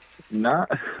 Not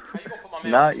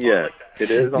yet.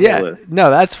 It is on the list. No,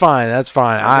 that's fine. That's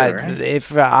fine. Right?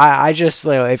 If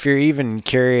you're even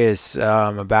curious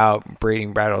about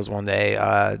breeding Brettles one day,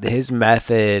 his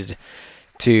method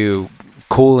to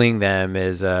cooling them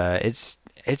is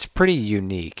it's pretty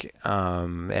unique.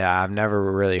 I've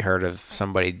never really heard of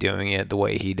somebody doing it the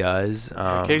way he does.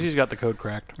 Casey's got the code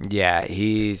cracked. Yeah,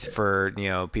 he's for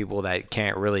people that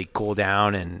can't really cool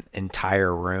down an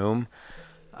entire room.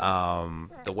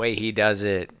 The way he does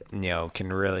it,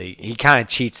 he kind of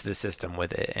cheats the system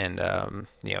with it, and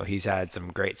he's had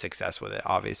some great success with it,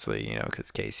 obviously,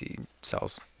 because Casey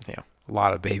sells a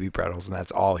lot of baby Brettles, and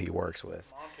that's all he works with.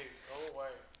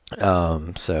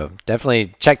 So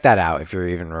definitely check that out if you're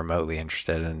even remotely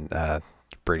interested in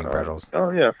breeding Brettles. Oh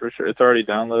yeah, for sure. It's already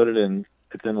downloaded and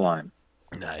it's in line.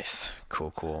 Nice,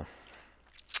 cool.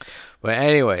 But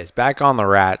anyways, back on the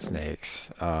rat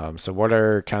snakes. So what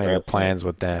are kind of your plans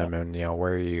with them, and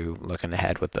where are you looking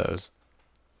ahead with those?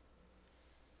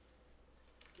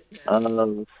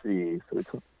 Let's see. So we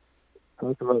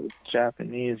talked about the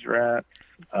Japanese rats.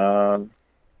 A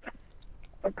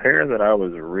pair that I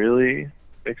was really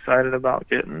excited about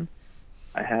getting.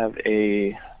 I have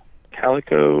a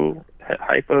calico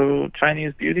hypo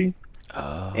Chinese beauty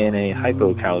and a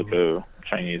hypo calico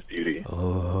Chinese beauty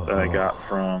that I got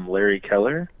from Larry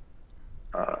Keller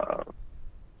 4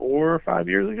 or 5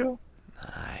 years ago.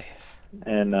 Nice.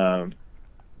 And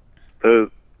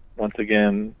once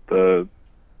again, the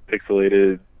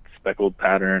pixelated speckled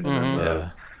pattern, and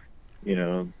then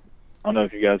I don't know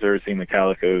if you guys have ever seen the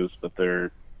calicos, but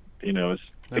they're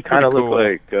they kind of look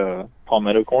like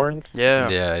palmetto corns. Yeah,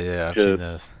 I've seen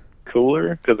those.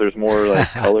 Cooler because there's more like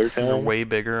color to them. They're way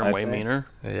bigger and way meaner.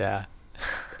 Yeah.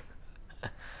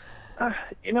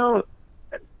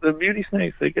 The beauty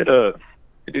snakes, they do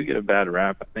get a bad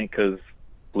rap, I think, because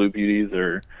blue beauties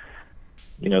are,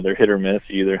 they're hit or miss.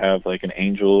 You either have like an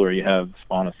angel or you have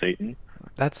spawn of Satan.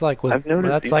 That's like with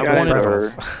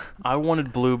Brettles. I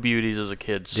wanted blue beauties as a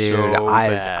kid. Dude, so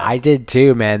bad. I did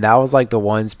too, man. That was like the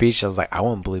one species I was like, I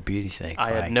want blue beauty snakes.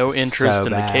 I had no interest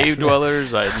in the cave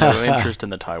dwellers. I had no interest in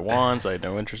the Taiwans. I had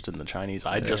no interest in the Chinese.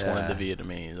 I just wanted the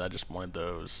Vietnamese. I just wanted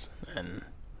those. And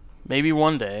maybe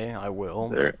one day I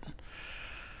will.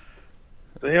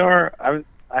 They are.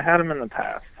 I had them in the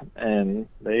past, and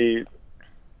they're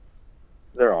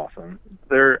awesome.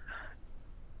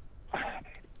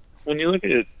 when you look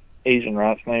at Asian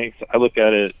rat snakes, I look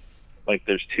at it like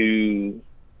there's two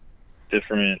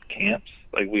different camps.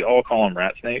 Like we all call them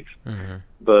rat snakes,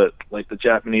 but like the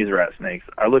Japanese rat snakes,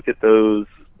 I look at those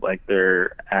like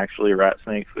they're actually rat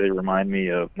snakes. They remind me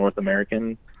of North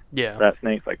American rat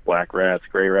snakes, like black rats,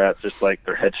 gray rats, just like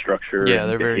their head structure and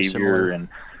they're very similar. behavior and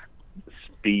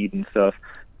speed and stuff.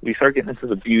 We start getting into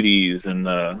the beauties and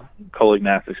the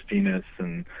Colignathus genus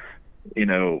and, you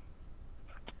know,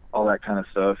 all that kind of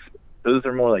stuff. Those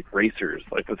are more like racers,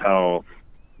 like with how,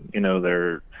 you know,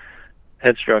 their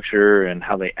head structure and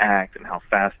how they act and how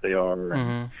fast they are.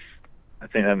 And I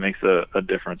think that makes a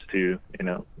difference too, you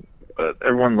know. But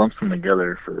everyone lumps them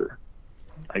together for,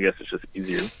 I guess it's just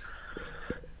easier.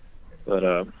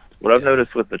 But what I've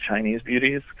noticed with the Chinese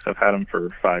beauties, because I've had them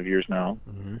for 5 years now,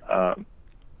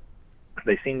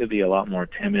 they seem to be a lot more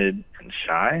timid and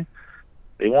shy.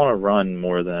 They want to run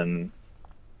more than,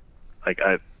 like,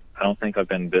 I don't think I've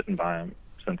been bitten by them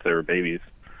since they were babies.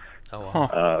 Oh,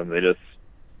 wow.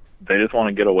 They just want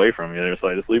to get away from you. They're just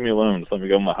like, just leave me alone. Just let me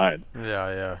go in my hide.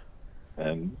 Yeah.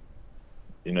 And,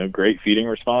 you know, great feeding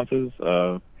responses.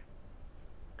 I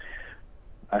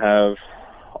have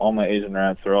all my Asian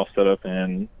rats. They're all set up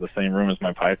in the same room as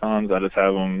my pythons. I just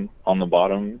have them on the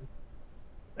bottom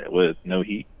with no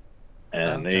heat.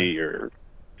 And they're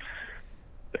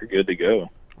good to go.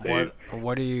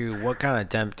 What kind of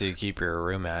temp do you keep your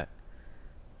room at?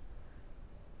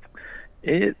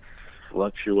 It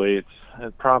fluctuates.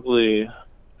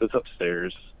 It's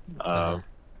upstairs.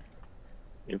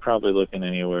 You're probably looking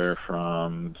anywhere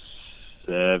from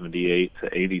 78 to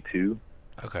 82.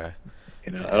 Okay.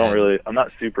 You know, I'm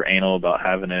not super anal about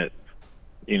having it,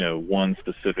 you know, one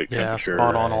specific temperature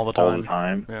spot on all the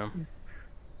time.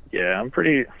 Yeah,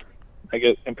 I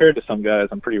guess compared to some guys,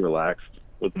 I'm pretty relaxed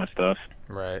with my stuff.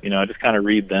 Right. You know, I just kind of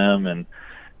read them and,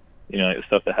 you know,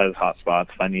 stuff that has hot spots.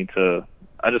 If I need to,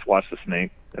 I just watch the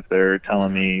snake. If they're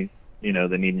telling me, you know,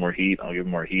 they need more heat, I'll give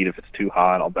them more heat. If it's too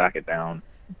hot, I'll back it down.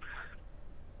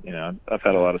 You know, I've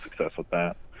had a lot of success with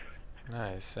that.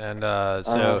 Nice. And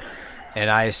and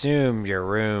I assume your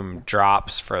room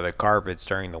drops for the carpets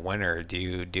during the winter. Do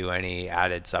you do any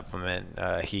added supplement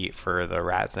heat for the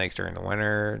rat snakes during the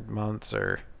winter months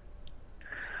or?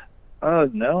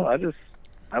 No,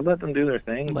 I let them do their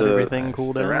thing. Let everything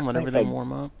cool down, let everything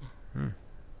warm up.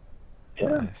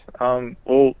 Yeah. Nice.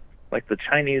 Well, like the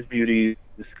Chinese beauties,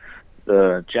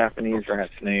 the Japanese rat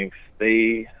snakes,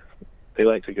 they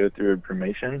like to go through a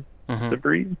brumation to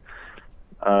breed.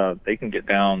 They can get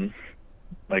down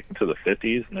like into the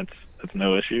 50s, and it's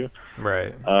no issue.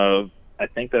 Right. I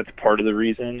think that's part of the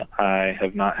reason I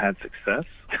have not had success.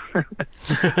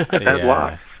 I've had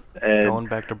lots. And going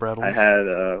back to Brettles. I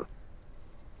had,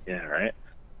 yeah, right.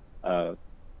 What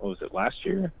was it, last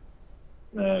year?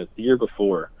 The year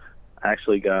before, I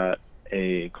actually got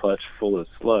a clutch full of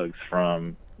slugs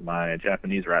from my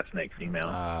Japanese rat snake female.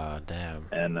 Ah, damn.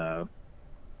 And,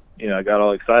 you know, I got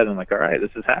all excited. I'm like, all right,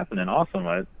 this is happening. Awesome.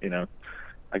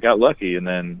 I got lucky, and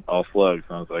then all slugs.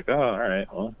 And I was like, oh, all right,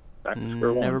 well, back to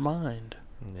square one. Never mind.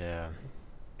 Yeah.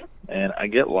 And I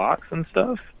get locks and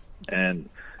stuff, and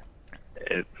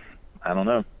I don't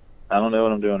know. I don't know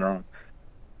what I'm doing wrong.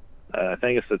 I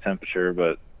think it's the temperature,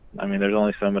 but, I mean, there's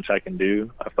only so much I can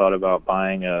do. I've thought about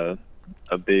buying a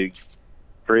big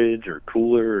fridge or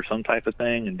cooler or some type of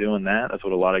thing and doing that. That's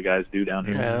what a lot of guys do down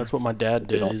here. Yeah, that's what my dad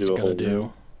did. He's going to do.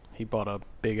 Room. He bought a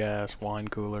big-ass wine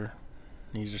cooler.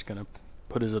 He's just going to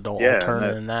put his adult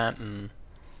alternative in that. And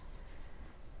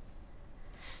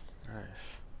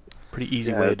nice. Pretty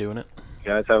easy way of doing it.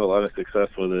 Guys have a lot of success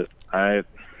with it. I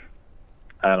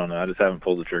don't know. I just haven't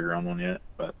pulled the trigger on one yet.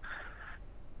 But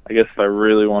I guess if I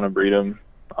really want to breed them,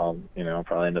 I'll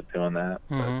probably end up doing that.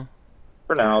 But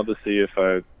for now, I'll just see if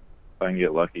I can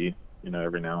get lucky,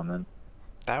 every now and then.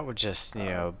 That would just,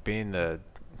 being the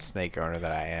snake owner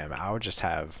that I am, I would just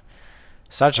have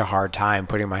such a hard time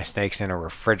putting my snakes in a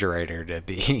refrigerator to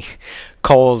be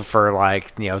cold for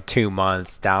 2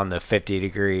 months down to 50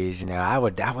 degrees.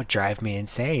 That would drive me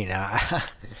insane.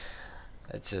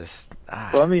 It's just.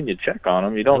 Well, I mean, you check on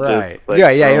them. You don't just you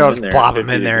don't just plop them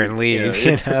in there and leave.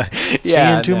 See you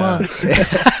in 2 months.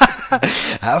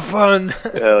 Have fun.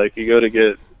 Yeah, you go to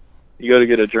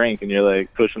get a drink and you're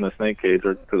pushing the snake cage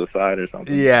to the side or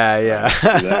something.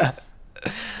 Yeah.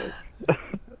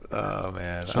 Oh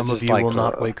man! Some of you will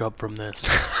not wake up from this.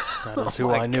 That is who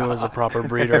I knew as a proper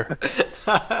breeder.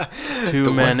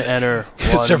 Two men enter.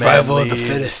 One survival man of the leaves.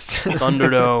 fittest.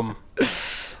 Thunderdome.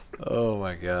 Oh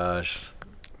my gosh,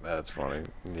 that's funny.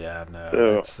 Yeah,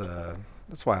 no,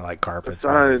 that's why I like carpets.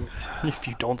 If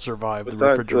you don't survive the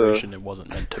refrigeration, it wasn't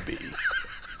meant to be.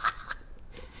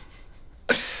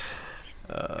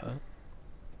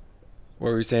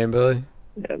 What were you saying, Billy?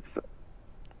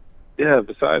 Yeah,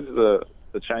 besides the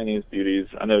Chinese beauties,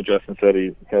 I know Justin said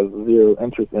he has zero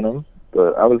interest in them,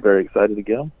 but I was very excited to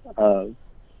get them.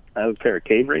 I have a pair of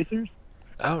cave racers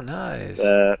Oh, nice.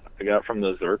 that I got from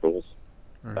the Zirkles.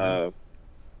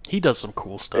 He does some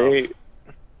cool stuff. They,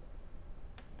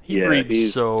 He yeah,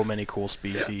 breeds so many cool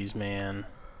species, man.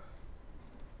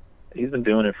 he's been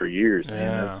doing it for years,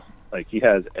 man. Yeah. Like, he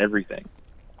has everything.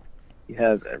 He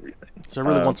has everything. So I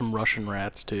really want some Russian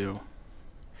rats, too.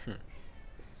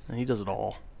 And he does it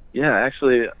all. Yeah,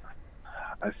 actually,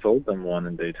 I sold them one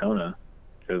in Daytona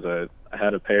because I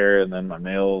had a pair and then my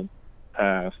male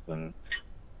passed, and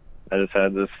I just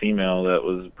had this female that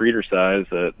was breeder size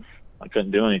that I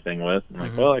couldn't do anything with. I'm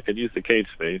like, well, I could use the cage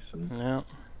space. And Yeah.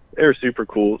 they're super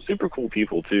cool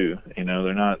people too. You know,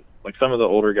 they're not like some of the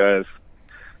older guys.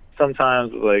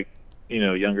 Sometimes, like, you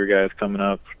know, younger guys coming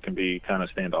up can be kind of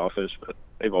standoffish, but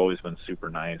they've always been super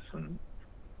nice and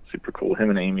super cool. Him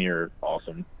and Amy are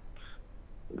awesome.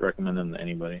 Would recommend them to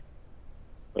anybody.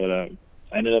 But I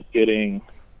ended up getting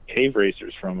cave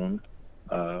racers from them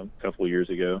a couple of years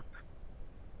ago,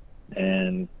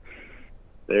 and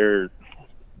they're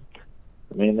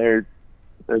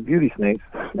beauty snakes.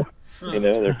 You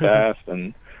know, they're fast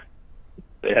and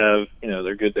they have, you know,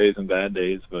 their good days and bad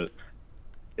days, but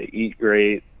they eat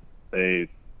great. They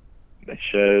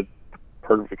shed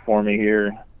perfect for me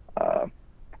here.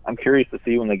 I'm curious to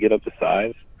see when they get up to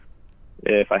size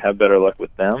if I have better luck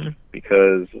with them,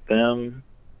 because with them,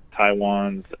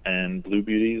 Taiwans and blue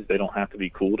beauties, they don't have to be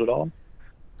cooled at all.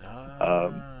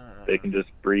 They can just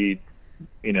breed,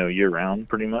 you know, year round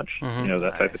pretty much, you know,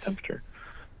 that type of temperature.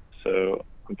 So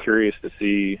I'm curious to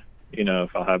see, you know,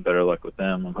 if I'll have better luck with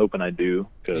them. I'm hoping I do,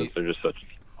 because they're just such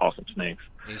awesome snakes.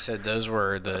 You said those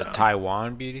were the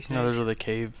Taiwan beauty snakes? No, those are the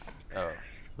cave. Oh.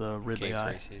 The Ridley Cave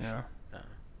eye. races. Yeah. Oh,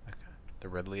 okay. The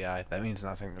Ridley eye. That means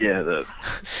nothing to Yeah, me.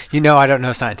 You know I don't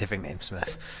know scientific names,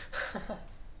 Smith.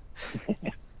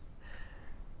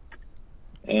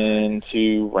 And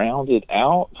to round it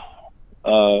out,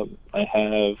 I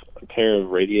have a pair of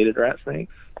radiated rat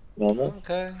snakes, normal.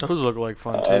 Okay. Those look like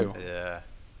fun, too. Yeah.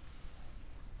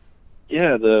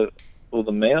 Yeah, the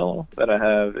male that I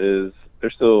have is,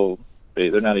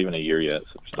 they're not even a year yet,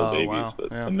 so they're still babies. Wow.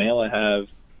 But Yeah. the male I have,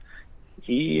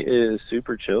 he is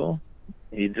super chill.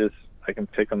 I can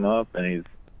pick him up, and he's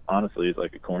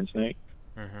like a corn snake.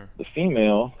 The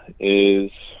female is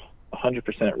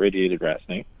 100% radiated rat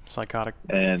snake. Psychotic.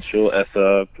 And she'll S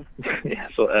up. Yeah,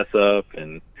 she'll S up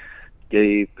and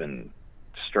gape and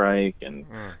strike, and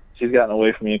she's gotten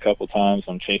away from me a couple times.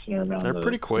 I'm chasing her around They're the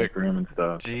pretty quick. room and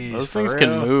stuff. Jeez, Those for things real?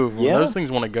 can move. When Yeah. those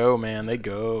things want to go, man, they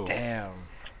go. Damn.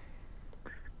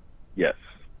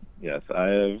 Yes, I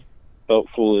have felt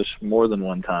foolish more than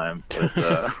one time with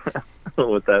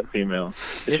with that female.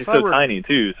 She's so tiny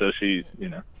too, so she's, you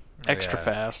know, Extra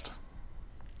fast.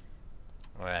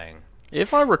 Dang.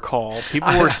 If I recall,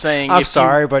 people were saying... I'm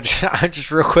sorry, but just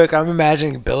real quick, I'm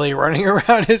imagining Billy running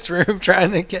around his room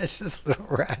trying to catch this little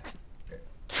rat.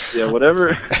 yeah,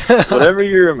 whatever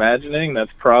you're imagining,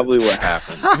 that's probably what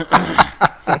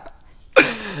happened.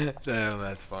 Damn,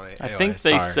 that's funny. I think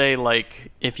they say,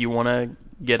 like, if you want to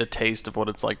get a taste of what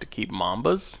it's like to keep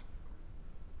mambas,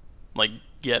 like,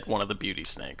 get one of the beauty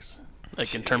snakes.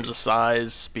 Like, in terms of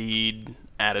size, speed,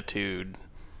 attitude.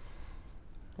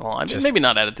 Well, I mean, maybe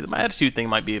not attitude. My attitude thing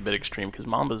might be a bit extreme, because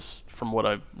mambas, from what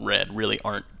I've read, really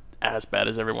aren't as bad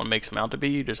as everyone makes them out to be.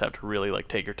 You just have to really, like,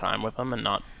 take your time with them and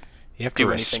not You have to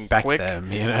do anything respect quick.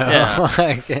 them, you know? Yeah.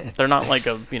 Like, They're not like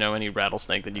any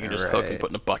rattlesnake that you can just hook and Right. put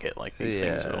in a bucket. Like, these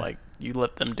things are like, you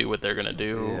let them do what they're going to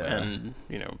do and,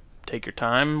 take your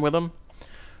time with them.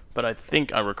 But I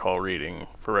think I recall reading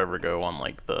forever ago on,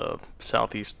 like, the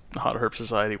Southeast Hot Herb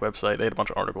Society website, they had a bunch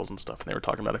of articles and stuff, and they were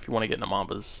talking about if you want to get into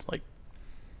mambas, like,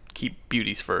 keep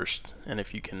beauties first. And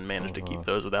if you can manage to keep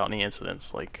those without any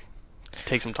incidents, like,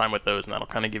 take some time with those, and that'll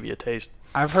kind of give you a taste.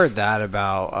 I've heard that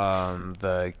about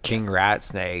the king rat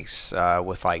snakes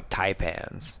with, like,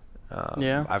 taipans.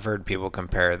 Yeah. I've heard people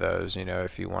compare those,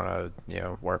 if you want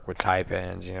to, work with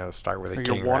taipans, start with a Or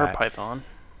king your water rat. python.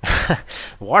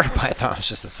 Water python is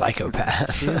just a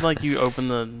psychopath. She was like, open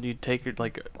the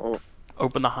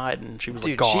hide, and she was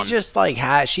Dude, like gone. she just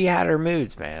she had her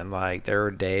moods, man. Like, there were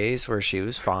days where she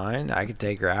was fine. I could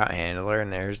take her out, handle her,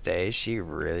 and there's days she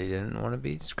really didn't want to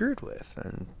be screwed with.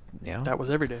 And, That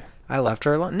was every day. I left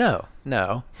her alone. No.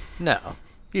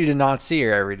 You did not see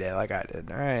her every day like I did,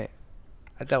 all right?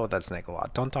 I dealt with that snake a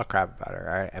lot. Don't talk crap about her,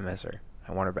 all right? I miss her.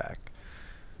 I want her back.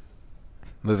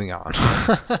 Moving on.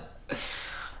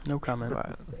 No comment.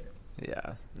 But,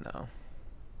 yeah, no.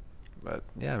 But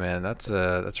yeah, man, that's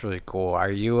really cool.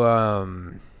 Are you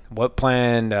what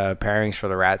planned pairings for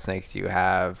the rat snakes do you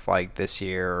have like this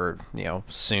year or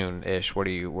soon-ish? What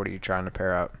are you trying to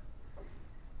pair up?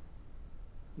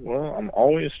 Well, I'm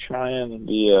always trying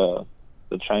the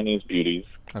Chinese beauties.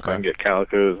 So I Okay. can get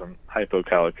calicos and hypo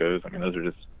calicos. I mean, those are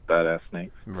just badass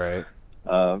snakes. Right.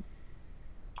 Uh,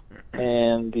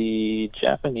 and the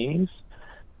Japanese,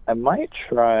 I might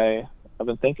try. I've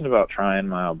been thinking about trying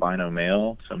my albino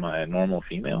male to my normal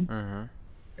female Mm-hmm.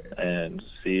 and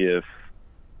see if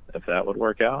that would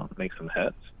work out. Make some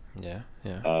hets. Yeah.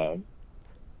 Yeah.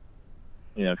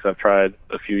 Because I've tried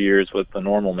a few years with the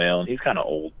normal male, and he's kind of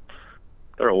old.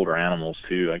 They're older animals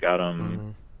too. I got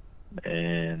them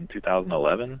in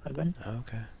 2011, I think.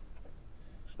 Okay.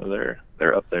 So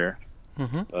they're up there.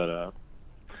 Mm-hmm. But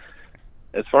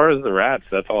as far as the rats,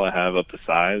 that's all I have up to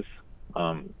size.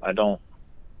 I don't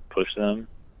push them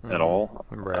at all.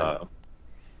 Right.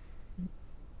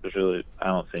 I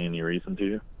don't see any reason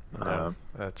to. No,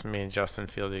 that's me and Justin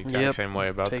feel the exact same way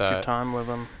about Take that. your time with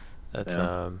them. That's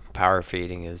power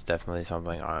feeding is definitely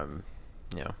something I'm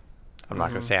not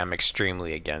gonna say I'm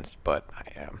extremely against, but I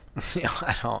am.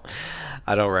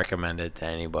 I don't recommend it to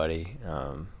anybody.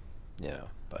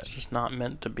 But It's just not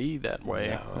meant to be that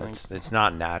way. no, it's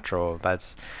not natural.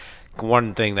 That's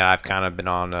one thing that I've kind of been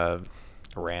on a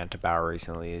rant about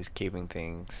recently is keeping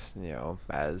things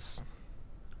as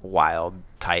wild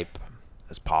type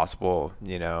as possible.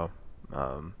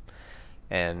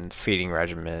 And feeding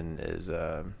regimen is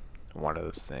one of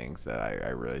those things that I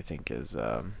really think is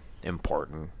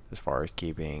important as far as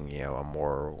keeping a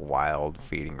more wild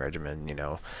feeding regimen.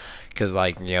 Because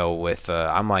with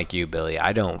I'm like you, Billy.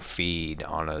 I don't feed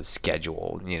on a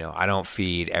schedule. I don't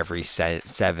feed every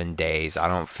 7 days. I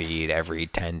don't feed every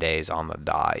 10 days on the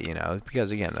dot.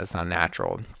 Because again, that's not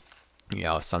natural.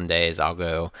 Some days I'll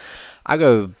go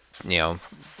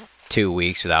 2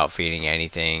 weeks without feeding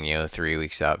anything, 3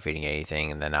 weeks without feeding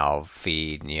anything, and then I'll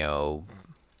feed,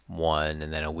 one,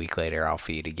 and then a week later I'll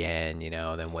feed again,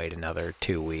 then wait another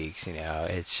 2 weeks, it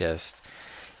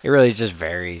really just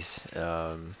varies.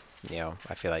 I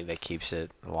feel like that keeps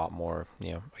it a lot more,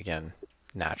 again,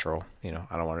 natural. I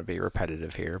don't want to be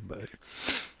repetitive here, but.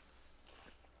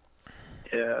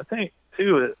 Yeah, I think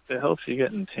too it helps you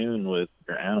get in tune with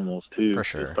your animals too. For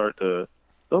sure.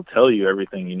 They'll tell you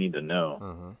everything you need to know.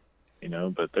 Mm-hmm.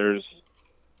 But there's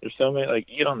so many, like,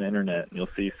 you get on the internet and you'll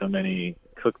see so many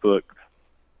cookbook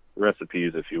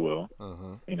recipes, if you will.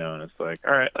 Mm-hmm. And it's like,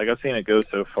 all right, like I've seen it go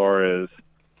so far as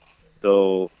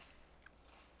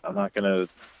I'm not gonna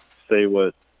say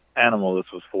what animal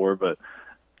this was for, but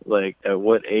like at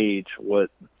what age, what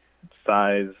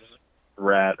size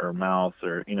rat or mouse,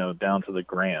 or down to the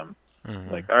gram.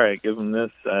 Mm-hmm. Like, all right, give them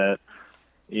this at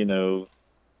 2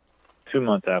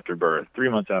 months after birth, 3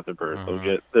 months after birth, they'll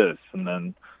get this, and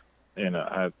then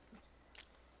I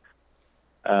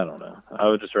don't know. I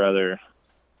would just rather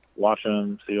watch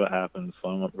them, see what happens,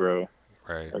 let them grow,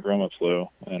 Right. or grow them up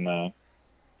slow, and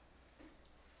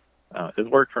it's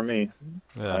worked for me.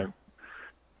 Yeah.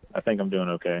 I think I'm doing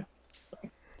okay.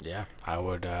 Yeah, I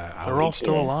would. They're all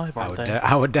still alive, aren't they?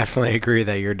 I would definitely agree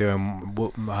that you're doing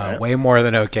way more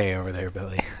than okay over there,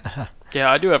 Billy. Yeah,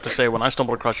 I do have to say, when I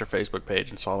stumbled across your Facebook page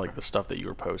and saw like the stuff that you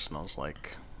were posting, I was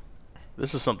like,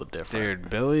 this is something different. Dude,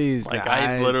 Billy's like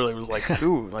I literally was like,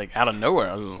 ooh, like out of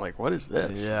nowhere. I was just like, what is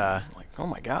this? Yeah. I was like, oh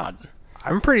my god.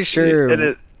 I'm pretty sure.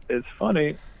 It's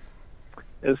funny.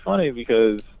 It's funny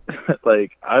because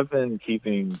like I've been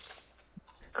keeping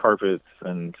carpets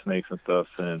and snakes and stuff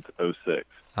since '06.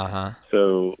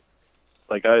 So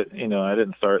like I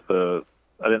didn't start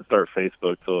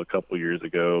Facebook till a couple years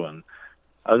ago, and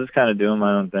I was just kind of doing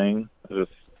my own thing. I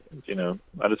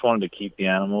just wanted to keep the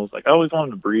animals. Like I always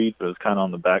wanted to breed, but it was kind of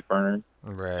on the back burner.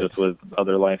 Right. Just with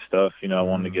other life stuff, I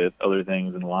wanted to get other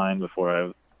things in line before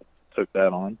I took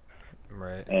that on.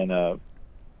 Right. And I'm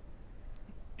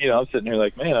sitting here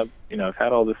like, man, I've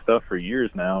had all this stuff for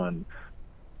years now, and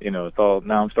it's all,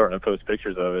 now I'm starting to post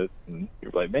pictures of it, and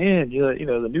you're like, man,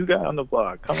 the new guy on the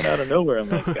block coming out of nowhere. I'm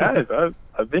like, guys,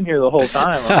 I've been here the whole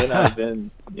time. I've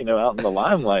been out in the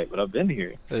limelight, but I've been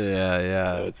here.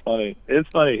 Yeah. So it's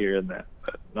funny hearing that.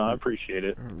 But no, I appreciate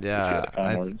it. Yeah.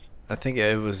 Appreciate I think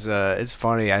it was. It's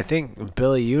funny. I think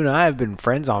Billy, you and I have been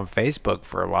friends on Facebook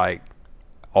for like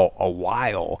a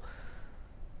while.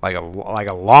 Like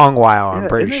a long while, I'm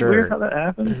pretty sure. Weird how that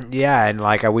happened? Yeah, and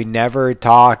like we never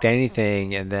talked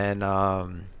anything, and then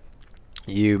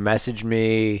you messaged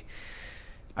me.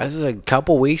 It was a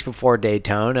couple weeks before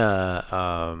Daytona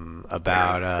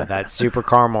about that super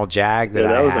caramel Jag that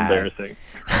I was had. Embarrassing.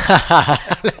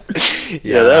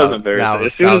 Yeah, that was embarrassing.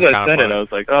 As soon as I sent it, I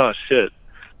was like, oh shit.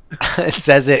 It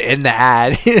says it in the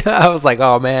ad. I was like,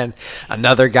 oh man,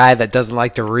 another guy that doesn't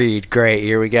like to read. Great,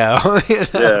 here we go.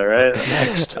 Yeah, right.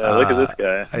 Next. Look at this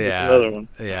guy. Yeah, Another one.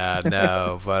 yeah,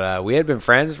 no, but we had been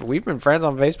friends. We've been friends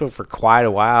on Facebook for quite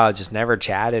a while, just never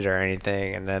chatted or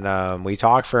anything. And then we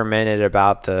talked for a minute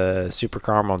about the Super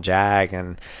Caramel Jag,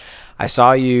 and I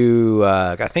saw you.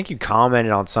 I think you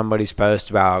commented on somebody's post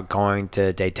about going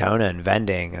to Daytona and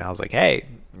vending, and I was like, hey,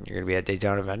 you're gonna be at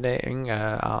Daytona vending?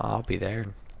 I'll be there.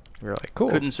 We were like, cool.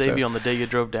 Couldn't save you on the day you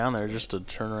drove down there just to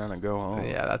turn around and go home.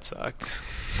 Yeah, that sucked.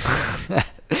 I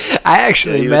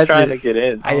actually he was trying to messaged. get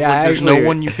in. I was like, there's no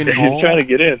one you can He call. was trying to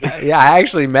get in. Yeah, I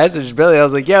actually messaged Billy. I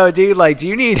was like, "Yo, dude, like, do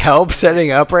you need help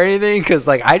setting up or anything? Because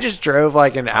like, I just drove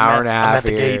like an hour and a I'm half at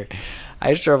the here. gate.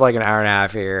 I just drove like an hour and a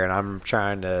half here, and I'm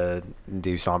trying to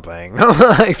do something.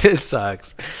 Like, this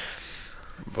sucks."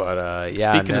 But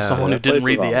yeah, Speaking of no. someone who That place didn't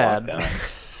read was the on ad. lockdown.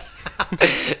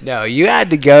 No, you had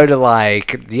to go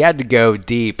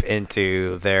deep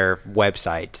into their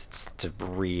website to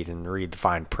read the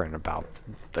fine print about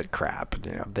the crap.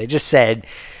 You know, they just said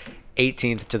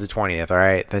 18th to the 20th. All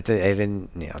right, they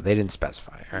didn't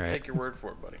specify. All right, Take your word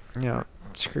for it, buddy. you know,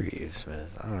 screw you, Smith.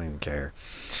 I don't even care.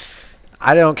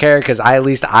 I don't care because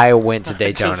I went to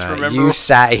Daytona. remember- You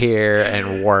sat here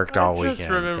and worked all I just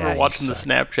weekend. remember Yeah, you watching the suck.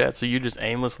 Snapchat, so you just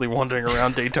aimlessly wandering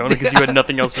around Daytona because you had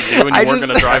nothing else to do and I you weren't just-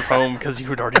 going to drive home because you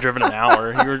had already driven an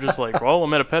hour. You were just like, well,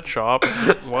 I'm at a pet shop.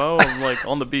 Well, I'm like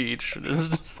on the beach.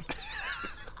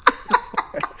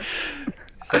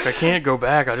 It's like, I can't go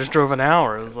back. I just drove an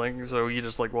hour. It was like, so you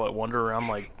just like what, wander around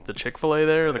like the Chick-fil-A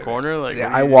there, the corner? Like, Yeah, what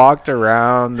do I you- walked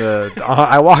around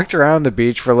the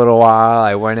beach for a little while.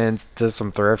 I went into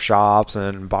some thrift shops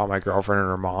and bought my girlfriend and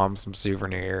her mom some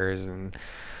souvenirs, and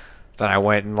then I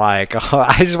went and like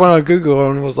I just went on Google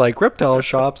and was like reptile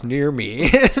shops near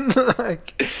me, and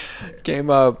like came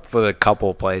up with a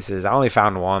couple places. I only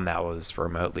found one that was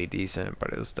remotely decent,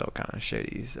 but it was still kind of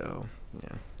shitty. So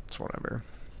yeah, it's whatever.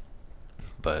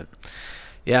 But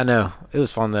yeah, no, it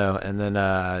was fun though. And then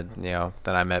then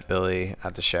I met Billy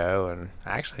at the show, and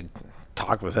I actually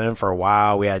talked with him for a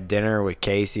while. We had dinner with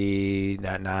Casey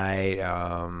that night.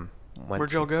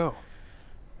 Where'd y'all go?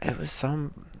 It was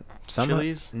some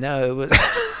Chili's? No, it was.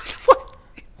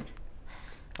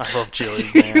 I love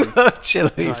Chili's, You man. love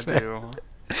Chili's, I man. do.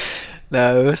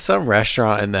 No, it was some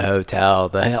restaurant in the hotel.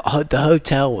 The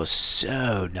hotel was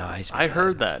so nice. I man.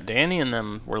 heard that. Danny and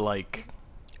them were like,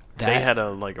 they had a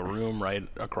room right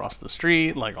across the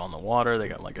street, like on the water. They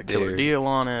got like a killer Dude, deal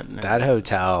on it. And that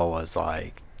hotel was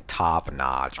like top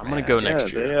notch. I'm gonna man. go Yeah,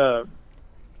 next year.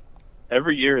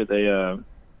 every year they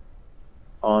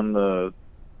on the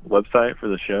website for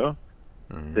the show,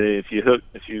 Mhm. if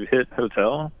you hit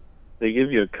hotel, they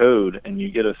give you a code and you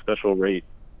get a special rate,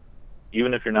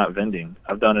 even if you're not vending.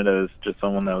 I've done it as just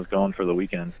someone that was going for the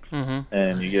weekend, Mm-hmm.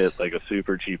 and you get like a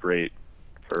super cheap rate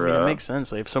I for mean, it makes sense.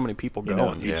 They have so many people you know,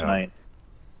 going. each Yeah. night.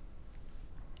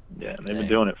 Yeah, and they've Dang. been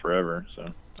doing it forever. So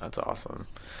That's awesome.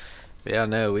 Yeah,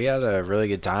 no, we had a really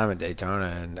good time at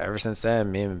Daytona, and ever since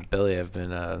then, me and Billy have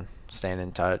been staying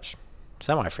in touch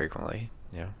semi-frequently.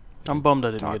 Yeah. I'm bummed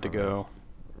I didn't Talk get to about go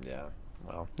Yeah.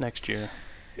 Well. next year.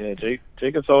 yeah,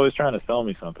 Jacob's always trying to sell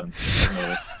me something.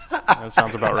 That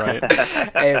sounds about right.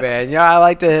 Hey man, I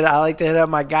like to hit up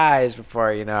my guys before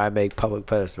I make public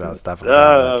posts about stuff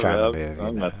I'm trying to do.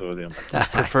 I'm messing with him.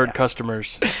 Preferred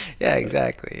customers. Yeah,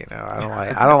 exactly.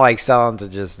 I don't like selling to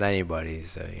just anybody.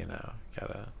 So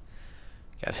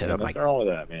gotta hit up my. Nothing wrong with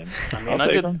that, man. I mean, I'll take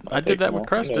I did. them. I I'll did take that them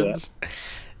with all. You know that. Cresteds.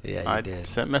 Yeah, you I did.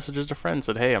 sent messages to friends,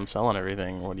 said, "Hey, I'm selling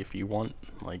everything. What if you want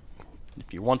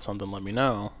something, let me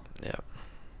know." Yeah.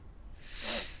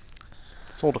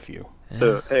 Sold a few.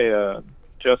 So, hey,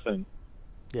 Justin,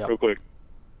 Yeah. real quick.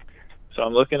 So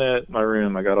I'm looking at my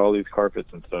room. I got all these carpets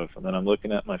and stuff, and then I'm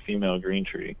looking at my female green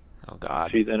tree. Oh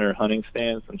God. She's in her hunting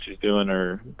stance, and she's doing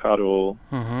her cottle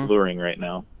Mm-hmm. luring right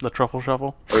now. The truffle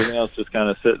shuffle. Everything else just kind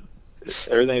of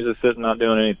everything's just sitting, not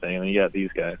doing anything, and then you got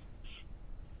these guys.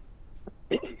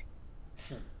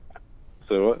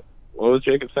 So what was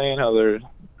Jacob saying? How they're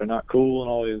not cool and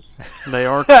always They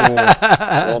are cool.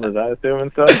 rolling his eyes to him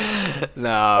and stuff?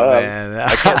 No, man.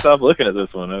 I can't stop looking at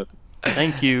this one.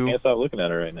 Thank I you. can't stop looking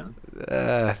at her right now.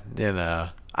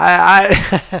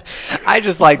 I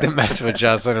just like to mess with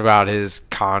Justin about his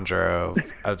chondro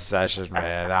obsession,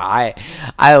 man. I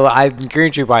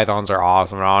green tree pythons are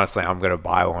awesome, and honestly, I'm gonna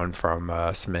buy one from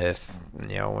Smith.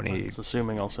 When he. It's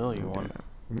assuming I'll sell you one.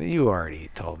 You already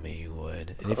told me you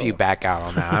would, and if you back out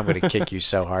on that, I'm gonna kick you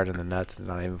so hard in the nuts. It's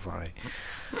not even funny.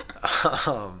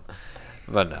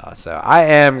 But no, so I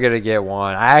am gonna get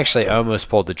one. I actually almost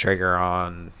pulled the trigger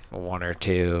on one or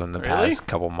two in the Really? past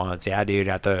couple months. Yeah, dude,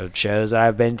 at the shows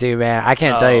I've been to, man, I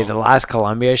can't tell you, the last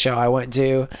Columbia show I went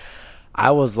to,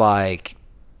 I was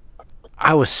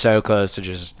so close to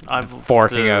just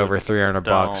forking over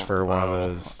 $300 for one of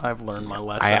those. I've learned my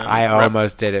lesson. I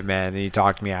almost did it, man. You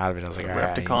talked me out of it. I was like, all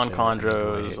right, Repticon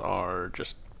chondros are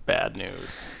just bad news.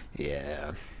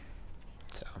 Yeah.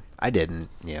 So I didn't,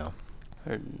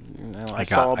 I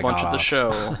saw a bunch at the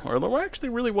show, or there actually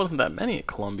really wasn't that many at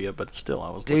Columbia, but still,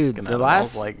 I was dude. looking The at them,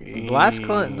 last, I was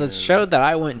like, the show that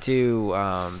I went to,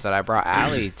 that I brought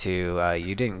Allie to,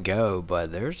 you didn't go,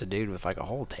 but there's a dude with like a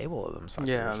whole table of them. Suckers.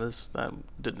 Yeah, that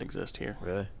didn't exist here.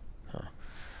 Really? Huh.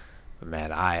 But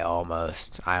man, I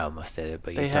almost did it,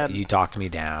 but you talked me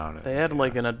down. They had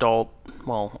like an adult,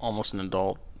 well, almost an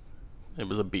adult. It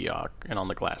was a Biak, and on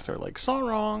the glass they were like,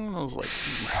 Sarong. And I was like,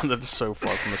 that's so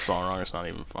far from the Sarong, it's not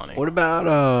even funny. What about,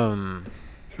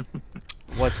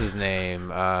 what's his name?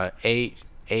 HP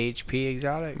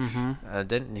Exotics?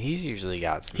 Mm-hmm. He's usually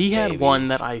got some He babies. had one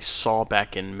that I saw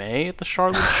back in May at the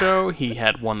Charlotte show. He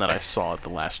had one that I saw at the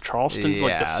last Charleston,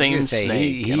 like the same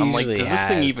snake. And I'm like, does this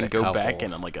thing even go back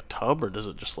in like a tub, or does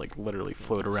it just like literally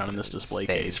float around in this display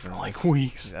case for like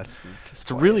weeks?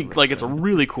 It's a really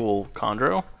cool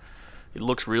chondro. It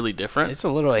looks really different. It's a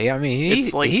little. I mean,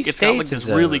 it's got like this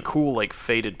really cool like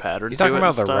faded pattern. You talking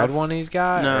about the stuff. red one he's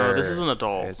got? No, this is an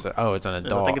adult. It's an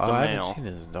adult. I think it's a male. I haven't seen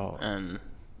his adult. And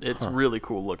it's really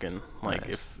cool looking. Like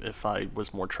if I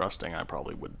was more trusting, I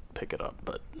probably would pick it up.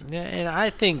 But yeah, and I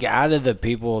think out of the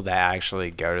people that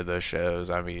actually go to those shows,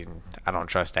 I mean, I don't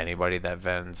trust anybody that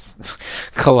vends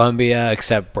Columbia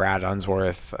except Brad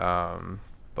Unsworth. But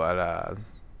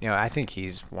I think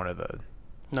he's one of the.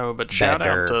 No, but shout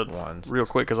out to ones. Real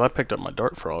quick, because I picked up my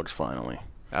dart frogs finally.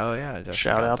 Oh yeah,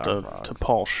 shout out to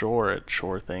Paul Shore at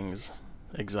Shore Things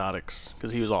Exotics,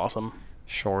 because he was awesome.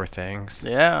 Shore Things.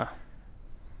 Yeah.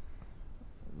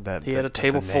 He had a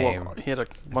table full of. He had a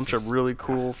bunch of really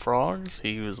cool frogs.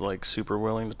 He was like super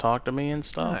willing to talk to me and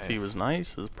stuff. Nice. He was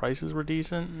nice. His prices were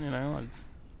decent. I'd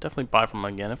definitely buy from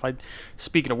him again.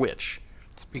 Speaking of which,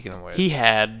 he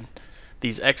had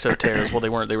these exoteras. Well, they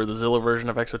weren't. They were the Zilla version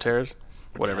of exoteras.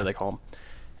 Whatever they call them,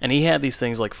 and he had these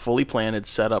things like fully planted,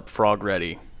 set up, frog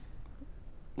ready,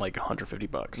 like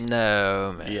 $150.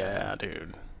 No man. Yeah,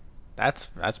 dude. That's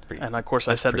pretty. And of course,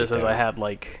 I said this as I had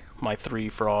like my 3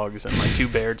 frogs and my 2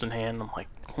 bears in hand. I'm like,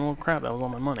 oh crap, that was all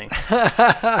my money.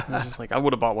 I was just like, I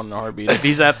would have bought one in a heartbeat. If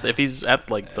he's at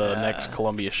like the next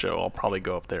Columbia show, I'll probably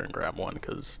go up there and grab one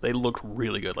because they look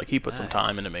really good. Like he put some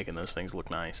time into making those things look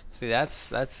nice. See, that's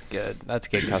good. That's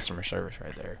good customer service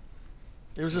right there.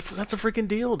 That's a freaking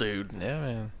deal, dude. Yeah,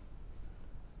 man.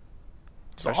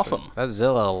 It's awesome. That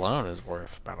Zilla alone is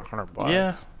worth about $100.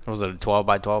 Yeah. Was it a 12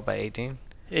 by 12 by 18?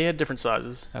 Yeah, he had different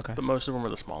sizes. Okay. But most of them were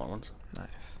the smaller ones. Nice.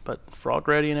 But frog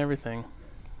ready and everything.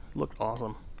 Looked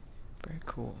awesome. Very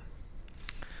cool.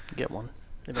 Get one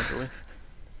eventually.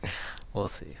 We'll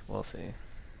see.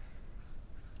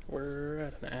 We're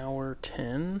at an hour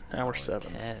 10, hour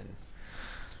 7. 10.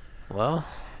 Well,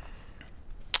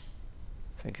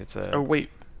 I think it's a... Oh, wait.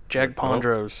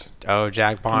 Jagpondros. Oh,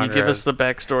 Jagpondros. Can you give us the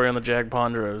backstory on the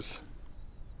Jagpondros?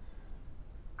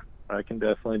 I can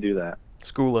definitely do that.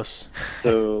 School us.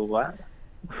 So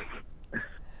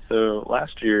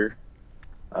last year,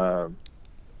 that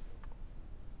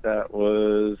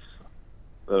was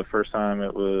the first time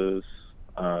it was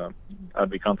I'd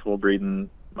be comfortable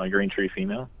breeding my green tree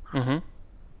female. Mm-hmm.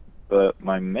 But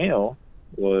my male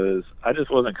I just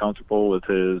wasn't comfortable with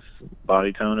his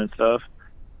body tone and stuff.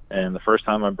 And the first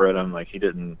time I bred him, like, he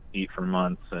didn't eat for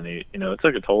months, and it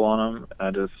took a toll on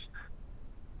him.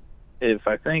 If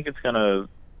I think it's gonna,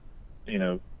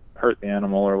 hurt the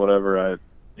animal or whatever,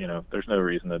 there's no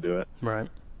reason to do it. Right.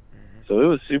 So it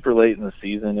was super late in the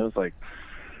season. It was like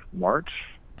March,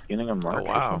 beginning of March. Oh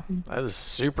wow, that was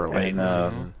super late in the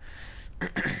season.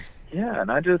 Yeah,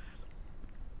 and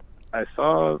I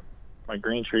saw my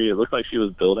green tree. It looked like she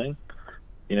was building.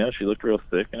 She looked real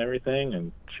thick and everything,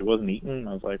 and she wasn't eating.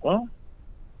 I was like, well,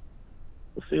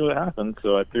 we'll see what happens.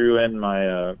 So I threw in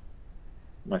my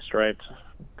my striped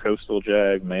coastal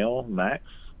jag male, Max,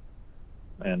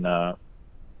 and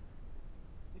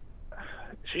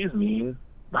she's mean.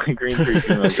 My green tree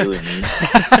female's really mean.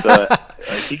 But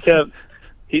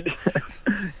he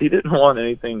didn't want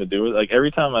anything to do with it. Like,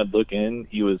 every time I'd look in,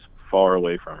 he was far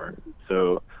away from her.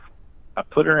 So I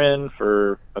put her in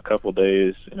for a couple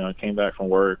days. I came back from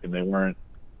work and they weren't,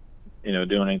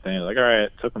 doing anything. I was like, all right,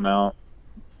 took them out.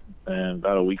 And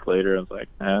about a week later, I was like,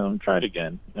 let me try it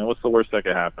again. What's the worst that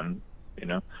could happen?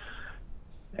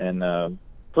 And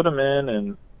put them in,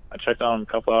 and I checked on them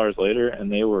a couple hours later, and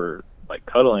they were like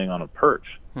cuddling on a perch.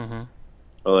 Mm-hmm.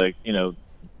 but like,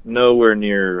 nowhere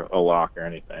near a lock or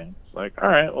anything. It's like, all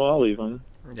right, well, I'll leave them.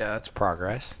 Yeah, that's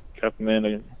progress. Kept them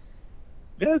in.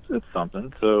 Yeah, it's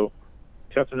something. So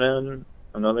kept them in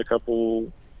another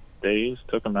couple days,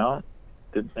 took them out,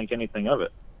 didn't think anything of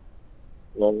it.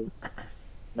 Well,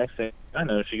 next thing I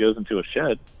know, she goes into a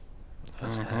shed.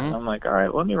 And I'm like, all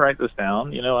right, let me write this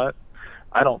down.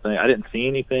 I didn't see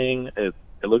anything. It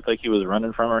looked like he was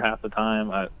running from her half the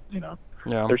time.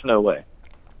 There's no way.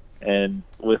 And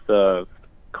with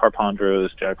carpondros,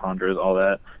 jackpondros, all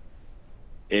that,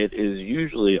 it is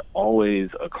usually always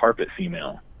a carpet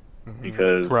female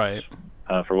because Right.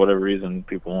 For whatever reason,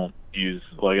 people won't use.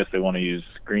 Well, I guess they want to use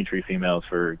green tree females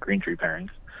for green tree pairings.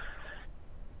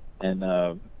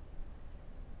 And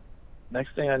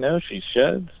next thing I know, she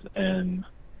sheds, and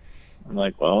I'm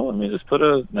like, well, let me just put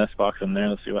a nest box in there.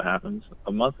 Let's see what happens.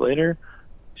 A month later,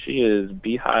 she is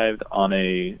beehived on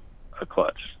a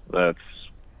clutch. That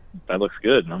looks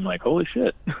good. And I'm like, holy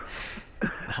shit.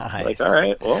 Nice. Like, all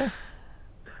right, well,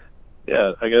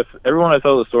 yeah, I guess everyone I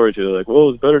tell the story to, like,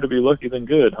 well, it's better to be lucky than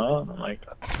good, huh? I'm like,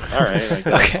 all right. I guess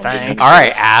Okay. Thanks. All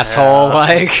right, asshole. Yeah.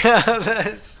 Like,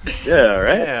 that's... Yeah,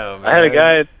 right? Damn, I had a man.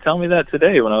 guy tell me that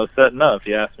today when I was setting up.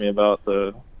 He asked me about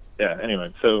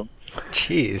anyway, so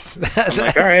Jeez. I'm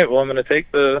like, all right, well, I'm gonna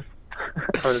take the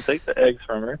eggs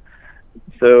from her.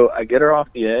 So I get her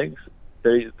off the eggs.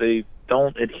 They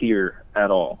don't adhere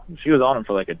at all. She was on them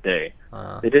for like a day.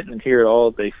 They didn't adhere at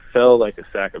all. They fell like a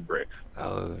sack of bricks.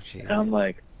 Oh, jeez. And I'm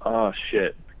like, oh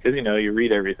shit, because you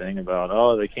read everything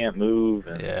about they can't move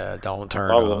and Yeah, don't turn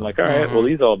blah, blah. them. I'm like, all right, well,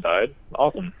 these all died.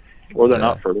 Awesome, or they're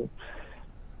not fertile.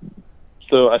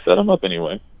 So I set them up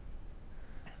anyway,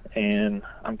 and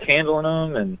I'm candling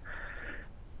them, and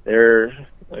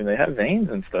they have veins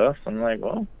and stuff. So I'm like,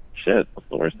 well, shit, what's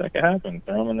the worst that could happen?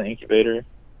 Throw them in the incubator.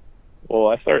 Well,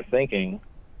 I start thinking,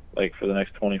 like, for the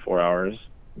next 24 hours,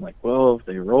 I'm like, well, if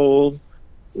they rolled,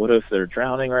 what if they're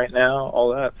drowning right now?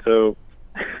 All that. So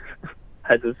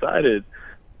I decided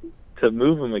to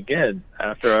move them again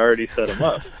after I already set them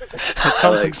up. That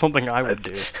sounds like something I would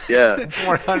do. Yeah. It's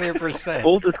 100%.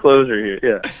 Full disclosure here.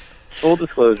 Yeah. Full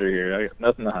disclosure here. I got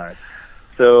nothing to hide.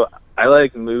 So I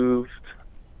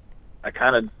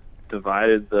kind of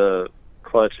divided the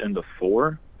clutch into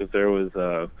 4 because there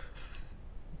was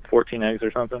 14 eggs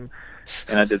or something.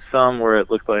 And I did some where it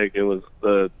looked like it was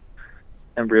the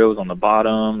embryo was on the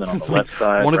bottom, then on the left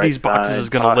side. One of right these boxes side, is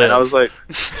gonna live. And I was like,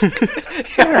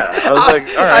 yeah. I was like,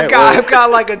 all right. I've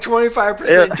got like a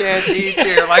 25% chance each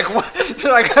here. Like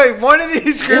one of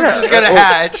these groups is gonna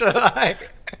hatch.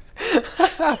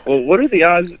 Well, what are the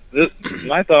odds?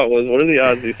 My thought was, what are the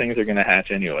odds these things are going to hatch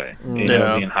anyway?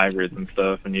 Being hybrids and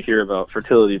stuff, and you hear about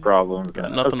fertility problems.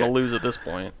 Got nothing to lose at this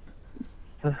point.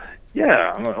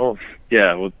 Yeah, I'm like, oh,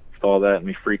 yeah, with all that and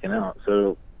me freaking out.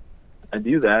 So I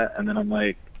do that, and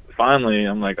then finally,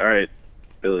 I'm like, all right,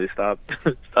 Billy, stop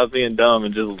being dumb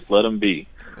and just let them be.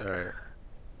 All right.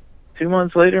 2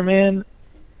 months later, man,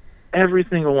 every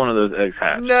single one of those eggs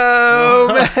hatched. No,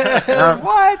 man.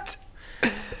 What?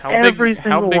 How Every big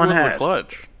single one was had. the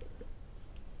clutch?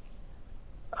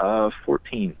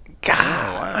 14. God.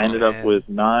 I ended up with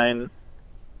 9.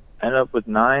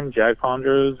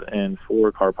 Jackpondros and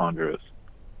 4 carpondros.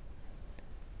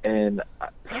 And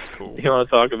That's cool. you want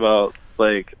to talk about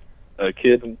like a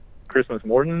kid Christmas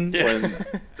morning when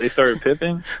they started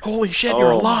pipping? Holy shit,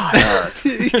 you're alive!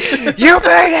 You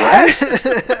made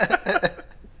it!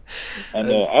 I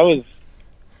know.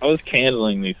 I was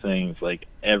candling these things like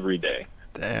every day.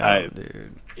 Damn,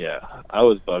 dude. Yeah, I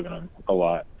was bugging them a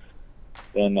lot.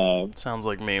 Then Sounds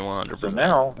like me 100%. so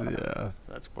now,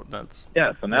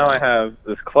 yeah, so now I have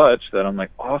this clutch that I'm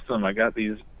like, awesome. I got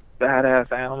these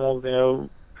badass animals,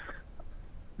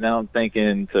 Now I'm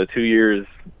thinking to 2 years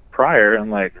prior, I'm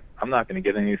like, I'm not going to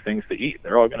get any of these things to eat.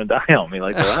 They're all going to die on me.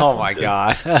 Like the last oh one my did.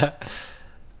 God.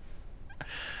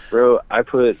 Bro, I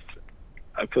put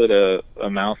a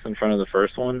mouse in front of the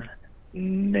first one,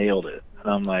 nailed it.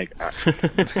 And I'm like,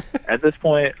 at this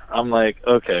point, I'm like,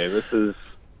 okay,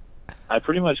 I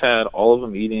pretty much had all of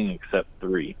them eating except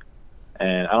 3.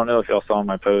 And I don't know if y'all saw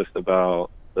my post about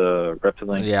the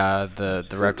Reptiles. Yeah, the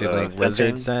Reptiles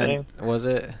lizard scent, was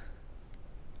it?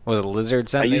 Was it lizard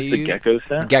scent I used the gecko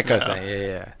scent. Gecko scent,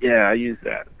 yeah. Yeah, I used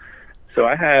that. So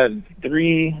I had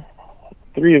three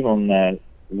of them that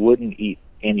wouldn't eat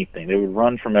anything. They would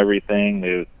run from everything.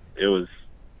 I was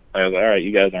like, all right,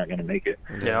 you guys aren't going to make it.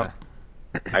 Yeah.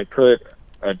 I put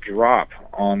a drop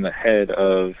on the head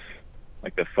of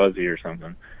like the fuzzy or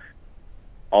something.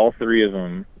 All 3 of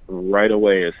them right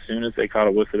away, as soon as they caught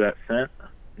a whiff of that scent,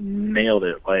 nailed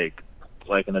it like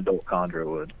an adult chondro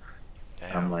would.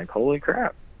 I'm like, holy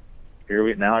crap.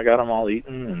 now I got them all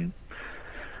eaten,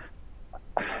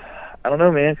 and I don't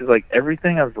know, man, because like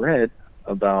everything I've read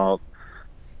about,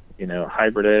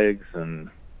 hybrid eggs and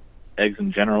eggs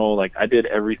in general, like I did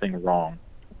everything wrong.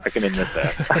 I can admit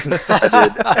that. I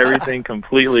did everything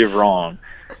completely wrong,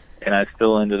 and I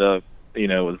still ended up,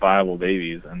 with viable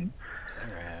babies. And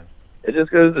it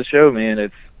just goes to show,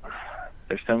 man,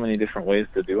 there's so many different ways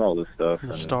to do all this stuff.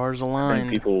 The stars aligned.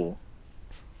 People.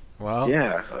 Well,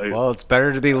 yeah. Well, it's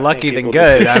better to be lucky than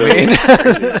good. I mean,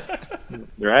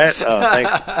 right? Oh,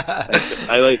 thanks.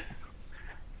 I like.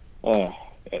 Oh,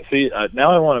 see,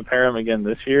 now I want to pair them again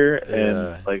this year,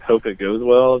 and like hope it goes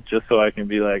well, just so I can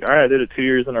be like, all right, I did it 2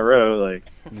 years in a row, like.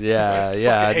 Yeah.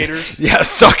 Suck it, haters. Yeah,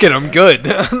 suck it. I'm good.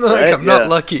 Right? I'm not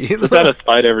lucky. Just gotta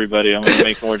spite everybody. I'm gonna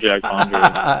make more Jack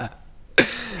Pondros.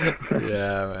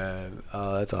 Yeah, man.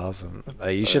 Oh, that's awesome.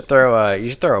 You should throw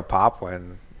a pop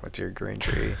one with your green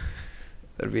tree.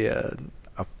 That'd be a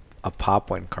pop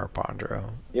one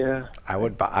Carpondro. Yeah. I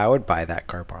would buy that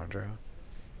Carpondro.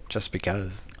 Just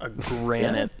because. A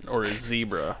granite or a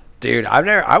zebra. Dude,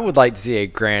 I would like to see a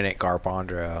granite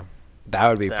Carpondro. That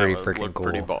would be pretty freaking cool.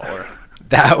 Pretty baller.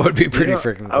 That would be pretty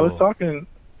freaking cool.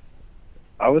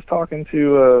 I was talking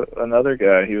to another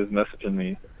guy. He was messaging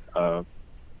me, and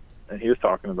he was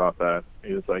talking about that.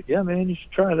 He was like, "Yeah, man, you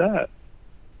should try that."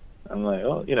 I'm like,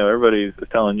 "Oh, everybody's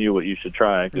telling you what you should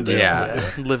try." Cause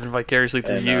living vicariously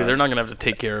through you. They're not gonna have to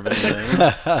take care of anything.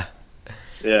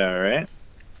 Yeah, right.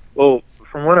 Well,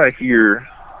 from what I hear,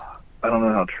 I don't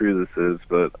know how true this is,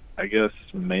 but I guess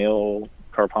male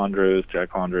Carpondros, Jack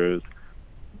Pondros,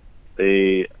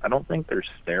 I don't think they're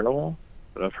sterile,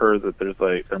 but I've heard that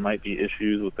there might be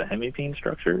issues with the hemipene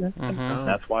structure, and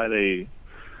that's why they,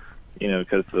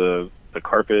 because the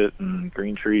carpet and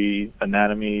green tree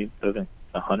anatomy doesn't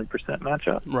 100% match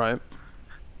up. Right.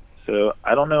 So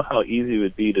I don't know how easy it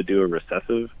would be to do a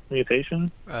recessive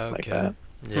mutation like that.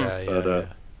 Yeah.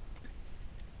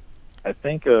 I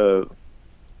think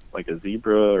like a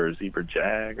zebra or a zebra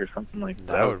jag or something like that.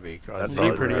 That would be cool. That'd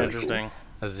be pretty interesting. Cool.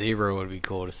 A zebra would be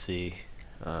cool to see.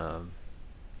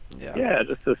 Yeah,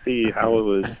 just to see how it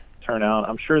would turn out.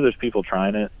 I'm sure there's people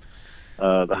trying it.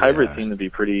 The hybrids seem to be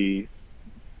pretty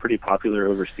popular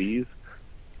overseas.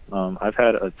 I've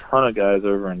had a ton of guys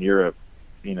over in Europe.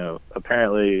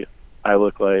 Apparently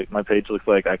my page looks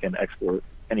like I can export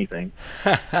anything.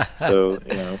 So,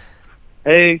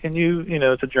 hey, can you,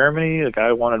 to Germany? A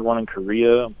guy wanted one in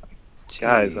Korea. I'm like,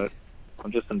 guys,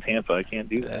 I'm just in Tampa. I can't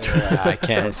do that. Yeah, I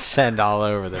can't send all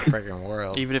over the freaking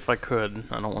world. Even if I could,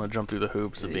 I don't want to jump through the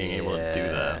hoops of being able to do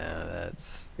that.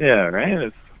 Yeah, right?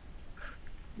 It's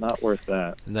not worth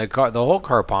that. And the whole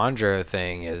Carpondro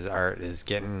thing is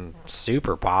getting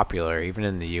super popular, even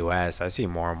in the U.S. I see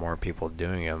more and more people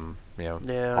doing them, all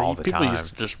the time. People used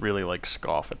to just really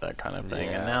scoff at that kind of thing,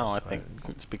 and now I think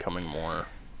it's becoming more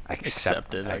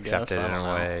accepted. I guess. In a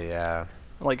way, yeah.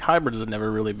 Like hybrids have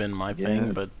never really been my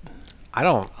thing, but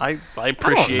I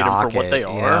appreciate them for what they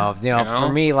are. For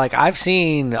me, like I've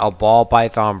seen a ball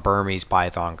python Burmese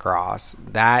python cross.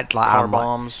 Car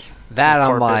bombs.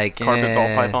 I'm like carpet ball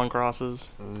python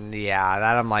crosses. Yeah,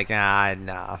 that I'm like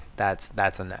nah, that's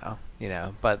a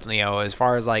no. But as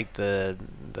far as like the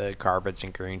carpets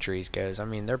and green trees goes, I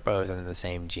mean they're both in the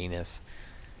same genus.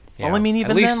 Well, I mean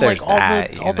even at least then, there's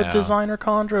all the designer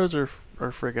chondros are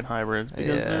freaking hybrids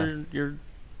because you're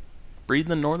breeding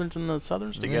the northerns and the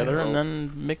southerns together and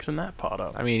then mixing that pot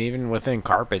up. I mean, even within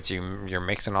carpets, you're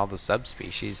mixing all the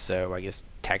subspecies, so I guess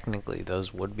technically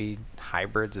those would be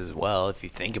hybrids as well if you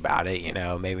think about it.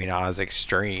 Maybe not as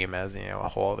extreme as a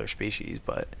whole other species,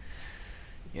 but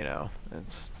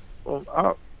it's.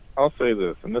 Well, I'll say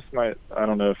this, and I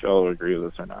don't know if y'all will agree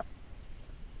with this or not,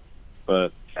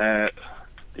 but at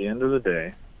the end of the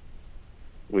day,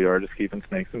 we are just keeping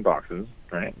snakes in boxes,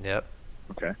 right? Yep.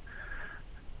 Okay.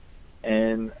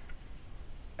 And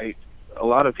a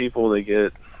lot of people, they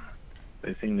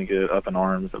seem to get up in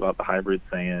arms about the hybrid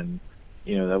saying,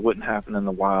 that wouldn't happen in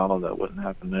the wild, that wouldn't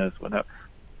happen this,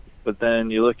 but then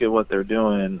you look at what they're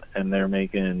doing and they're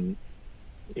making,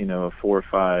 a 4 or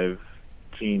 5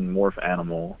 gene morph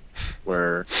animal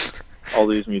where all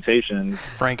these mutations,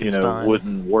 Frankenstein.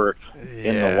 wouldn't work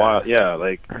in the wild. Yeah,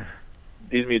 like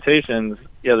these mutations,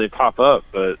 they pop up,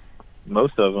 but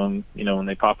most of them, when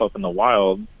they pop up in the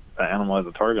wild, the animal has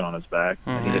a target on its back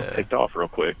and he gets picked off real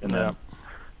quick, and then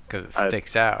because it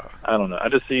sticks out. I don't know. I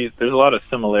just see there's a lot of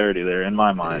similarity there in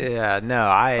my mind. Yeah, no,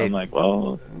 I'm like,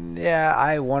 well, yeah,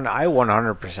 I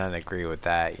 100% agree with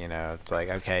that. It's like,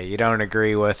 okay, you don't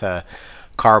agree with a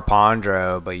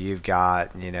Carpondro, but you've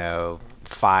got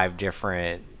 5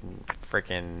 different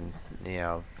freaking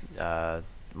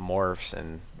morphs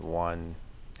in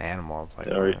animal. It's like,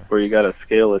 Or where you got a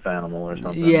scaleless animal or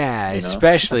something. yeah, you know?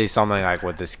 especially something like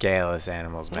with the scaleless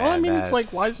animals, man. Well, I mean, it's like,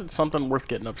 that's- why is it something worth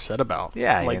getting upset about?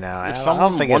 Yeah, like, you know, if I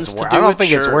someone don't think it's wants to I do don't it,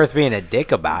 think it's sure. worth being a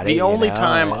dick about it. The only you know?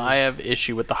 time I It's- have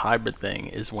issue with the hybrid thing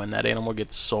is when that animal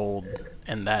gets sold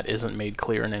and that isn't made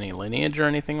clear in any lineage or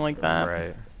anything like that.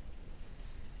 right.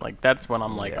 Like, that's when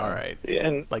I'm like, Yeah. all right, Yeah,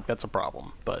 and like, that's a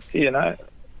problem. But see, and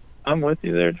I'm with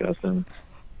you there, Justin.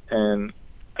 And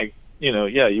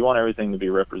yeah, you want everything to be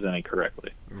represented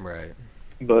correctly. Right.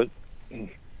 But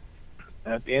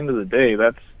at the end of the day,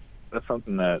 that's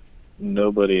something that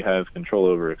nobody has control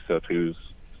over except who's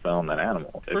selling that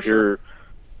animal. For If sure.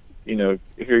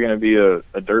 if you're going to be a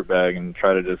dirtbag and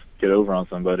try to just get over on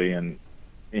somebody and,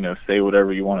 say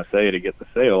whatever you want to say to get the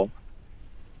sale,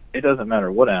 it doesn't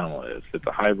matter what animal it is. If it's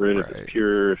a hybrid, if Right. it's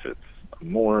pure, if it's a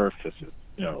morph, if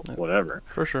it's, whatever.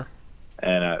 for sure.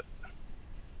 And,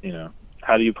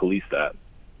 how do you police that?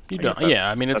 You I don't. guess Yeah,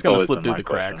 I mean, it's that's going to always slip been through my the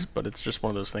cracks, question. but it's just one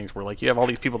of those things where, like, you have all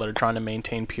these people that are trying to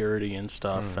maintain purity and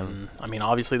stuff, and, I mean,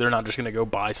 obviously they're not just going to go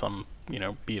buy some,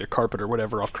 be it a carpet or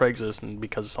whatever off Craigslist, and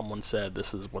because someone said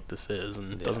this is what this is,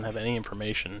 and it doesn't have any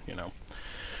information,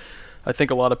 I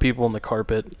think a lot of people in the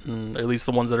carpet, and at least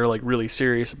the ones that are, like, really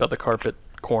serious about the carpet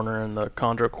corner and the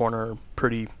chondro corner, are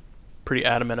pretty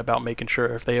adamant about making sure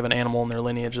if they have an animal in their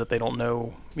lineage that they don't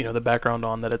know, the background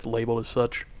on, that it's labeled as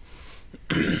such.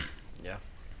 Yeah.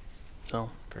 So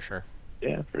For sure.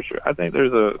 Yeah, for sure. I think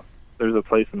there's a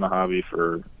place in the hobby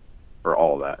for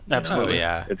all that. Absolutely. Oh,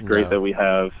 yeah. It's great that we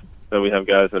have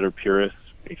guys that are purists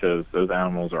because those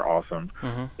animals are awesome.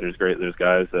 Mhm. There's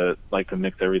guys that like to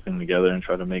mix everything together and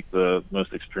try to make the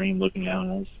most extreme looking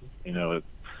animals.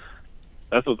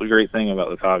 That's what the great thing about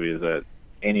this hobby is, that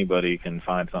anybody can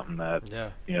find something that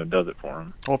does it for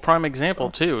them. Well, prime example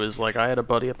too is, like, I had a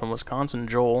buddy up in Wisconsin,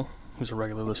 Joel, who's a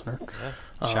regular listener.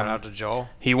 Yeah. Shout out to Joel.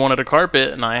 He wanted a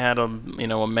carpet, and I had a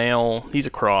male. He's a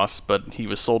cross, but he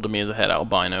was sold to me as a head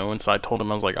albino, and so I told him,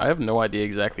 I was like, I have no idea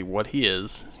exactly what he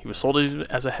is. He was sold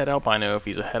as a head albino. If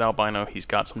he's a head albino, he's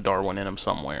got some Darwin in him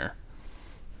somewhere.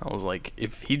 I was like,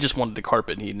 if he just wanted a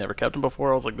carpet and he'd never kept him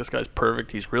before, I was like, this guy's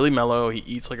perfect. He's really mellow. He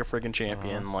eats like a freaking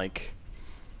champion. Like,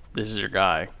 this is your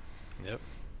guy. Yep.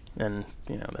 And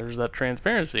there's that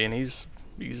transparency, and he's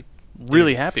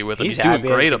really happy with it. He's doing happy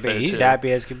as great could up be. there He's too.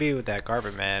 happy as could be with that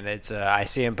carpet, man. It's I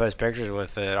see him post pictures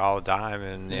with it all the time,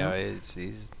 and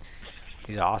he's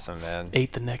awesome, man.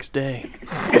 Ate the next day.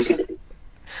 I'm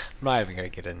not even gonna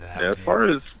get into that. Yeah, with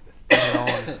you.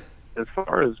 as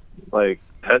far as like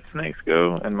pet snakes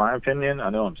go, in my opinion, I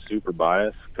know I'm super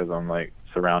biased because I'm like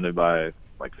surrounded by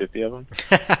like 50 of them.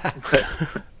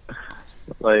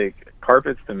 Like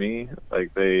carpets, to me,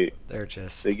 like they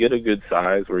get a good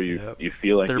size where you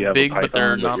feel like they're you have big, a python, but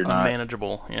they're you're not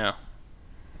unmanageable. Yeah.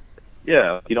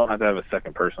 Yeah, you don't have to have a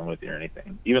second person with you or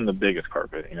anything. Even the biggest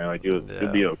carpet, like you'll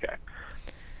be okay.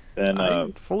 Then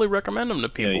I fully recommend them to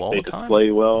people all they the time.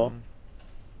 display well.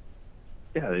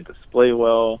 Yeah, they display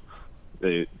well.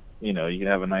 They, you can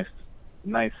have a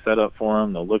nice setup for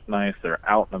them. They'll look nice. They're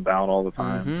out and about all the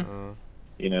time.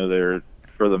 They're,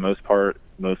 for the most part,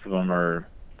 most of them are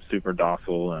super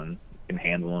docile and can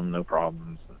handle them no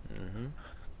problems.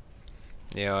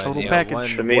 Total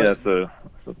package. To me, that's a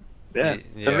yeah.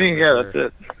 To me, sure. that's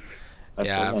it.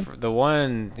 That's The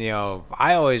one,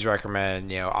 I always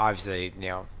recommend, obviously,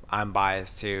 I'm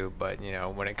biased too, but,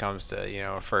 when it comes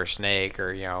to, a fur snake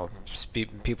or,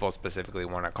 people specifically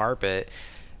want a carpet,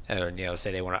 or,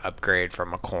 say they want to upgrade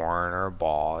from a corn or a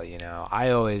ball,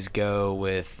 I always go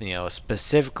with,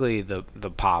 specifically the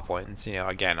pop ones.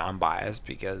 Again, I'm biased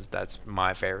because that's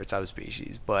my favorite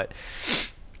subspecies, but,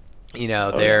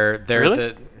 they're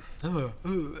Really?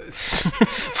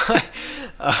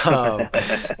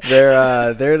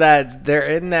 they're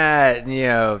in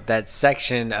that that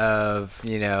section of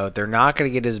they're not going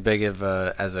to get as big of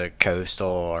as a coastal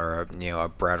or a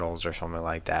Brettles or something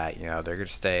like that. They're going to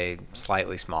stay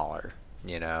slightly smaller.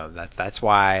 That's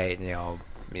why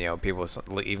people,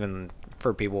 even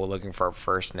for people looking for a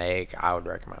fur snake, I would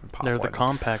recommend pop They're one the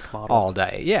compact model. all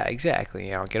day. Yeah, exactly.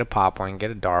 Get a pop one, get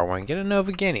a Darwin, get a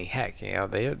Nova Guinea. Heck, they're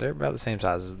about the same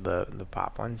size as the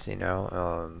pop ones.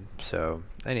 So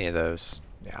any of those,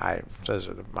 those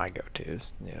are my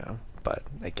go-tos. But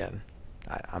again,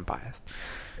 I'm biased.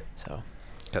 So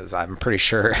because I'm pretty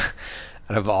sure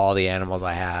out of all the animals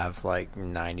I have, like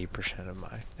 90% of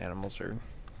my animals are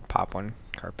pop one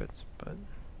carpets. But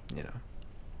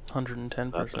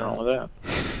 110%. nothing wrong with that.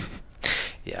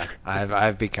 Yeah,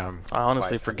 I've become. I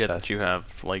honestly quite forget that obsessed. you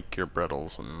have like your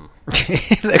Brettles and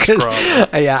Because- Scrub.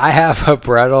 yeah, I have a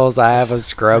Brettles. I have a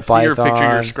scrub I see your python. picture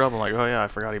of your scrub. I'm like, oh yeah, I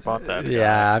forgot he bought that.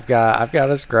 Yeah, I've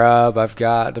got a scrub. I've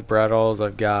got the Brettles.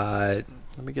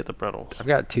 Let me get the Brettles. I've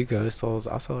got 2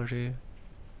 coastals. I'll sell her to you.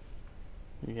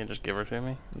 You can just give her to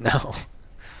me. No,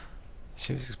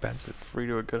 she was expensive. Free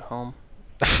to a good home.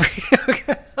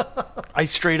 I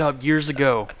straight up years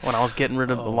ago when I was getting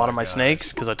rid of a lot of my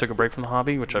snakes because I took a break from the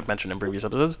hobby, which I've mentioned in previous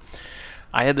episodes.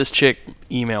 I had this chick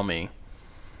email me,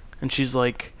 and she's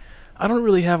like, "I don't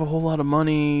really have a whole lot of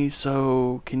money,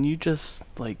 so can you just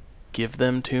like give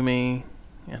them to me?"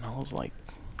 And I was like,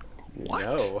 "What?"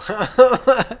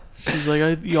 No. She's like,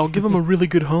 I'll give them a really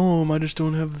good home. I just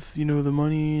don't have, the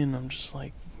money." And I'm just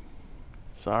like,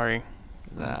 "Sorry,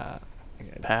 Nah.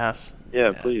 pass."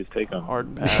 Yeah, please take them.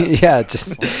 Hard pass. Yeah,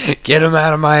 just get them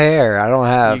out of my hair. I don't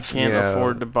have. You can't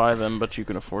afford to buy them, but you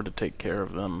can afford to take care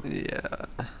of them. Yeah.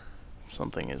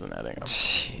 Something isn't adding up.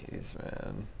 Jeez,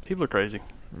 man. People are crazy.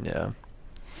 Yeah.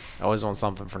 I always want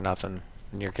something for nothing.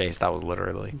 In your case, that was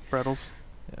literally. Brettles.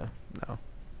 Yeah. No.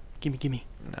 Gimme.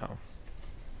 No.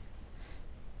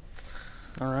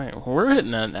 All right. Well, we're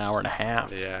hitting an hour and a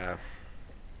half. Yeah.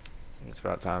 It's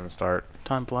about time to start.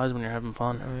 Time flies when you're having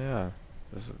fun. Oh yeah.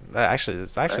 This actually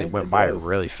Right, went it by does.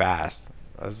 really fast.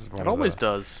 This is one It of always the-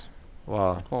 does.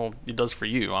 Well. Well, it does for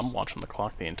you. I'm watching the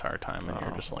clock the entire time, and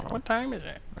you're just like, "What time is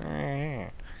it?"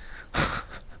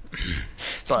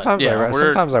 sometimes yeah, we're-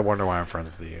 sometimes I wonder why I'm friends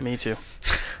with you. Me too.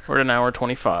 We're at an hour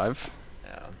 25.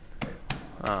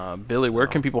 Yeah. Billy, where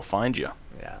So- can people find you?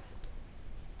 Yeah.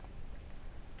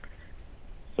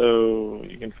 So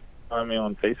you can find me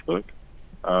on Facebook.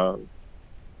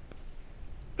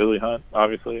 Billy Hunt,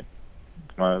 obviously.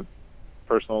 It's my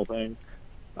personal thing.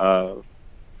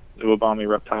 Uwabami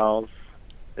Reptiles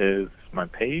is my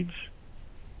page.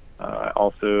 I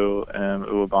also am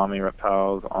Uwabami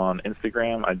Reptiles on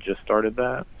Instagram. I just started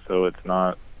that, so it's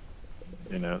not,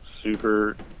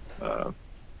 super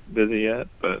busy yet,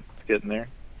 but it's getting there.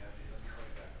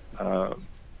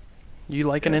 You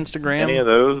like an Any Instagram? of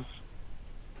those?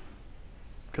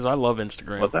 Because I love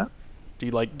Instagram. What's that?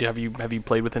 Have you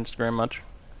played with Instagram much?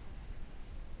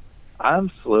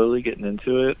 I'm slowly getting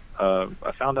into it.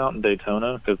 I found out in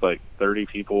Daytona because like 30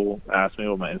 people asked me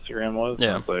what my Instagram was.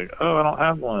 Yeah. And I was like, "Oh, I don't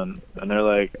have one." And they're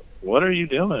like, "What are you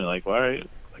doing? Like, why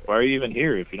are you even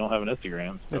here if you don't have an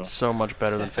Instagram?" So It's so much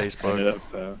better than I ended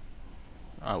Facebook. up,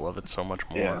 I love it so much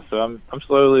more. yeah. So I'm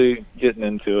slowly getting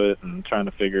into it and trying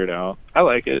to figure it out. I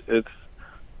like it. It's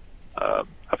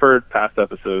I've heard past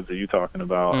episodes of you talking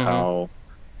about Mhm. how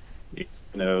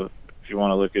if you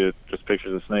want to look at just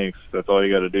pictures of snakes, that's all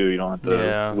you got to do. You don't have to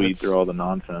Yeah, weed it's- through all the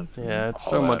nonsense. Yeah, and it's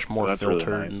all so that. much So more that's really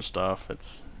filtered nice. and stuff.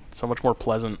 It's so much more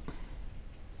pleasant.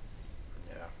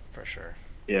 Yeah, for sure.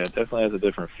 Yeah, it definitely has a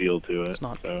different feel to it. It's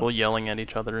not so. people yelling at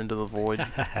each other into the void.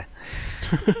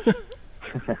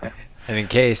 And in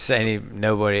case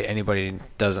anybody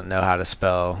doesn't know how to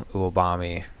spell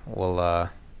Uwabami, we'll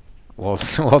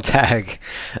tag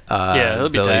Yeah, it'll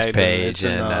be Billy's tagged. And page it's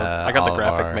in, I got all the of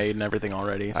graphic our- made and everything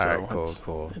already, so Alright,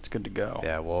 cool. it's good to go.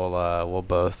 Yeah, we'll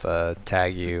both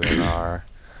tag you in on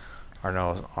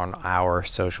our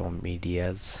social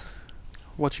medias.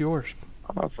 What's yours?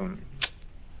 Awesome.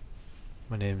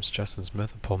 My name's Justin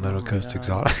Smith of Palmetto Oh my Coast God.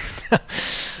 Exotics. How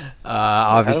do we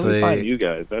Obviously, find you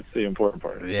guys? That's the important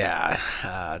part. yeah.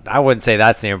 I wouldn't say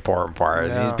that's the important part.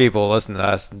 Yeah. These people listen to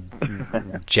us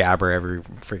jabber every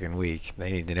freaking week. They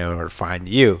need to know where to find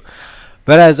you.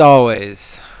 But as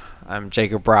always, I'm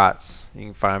Jacob Bratz. You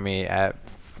can find me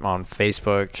on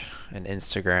Facebook and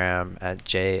Instagram at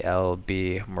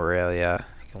JLB Morelia.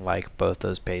 You can like both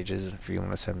those pages if you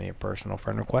want to send me a personal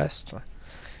friend request.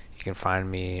 You can find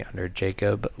me under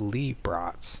Jacob Lee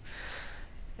Bratz.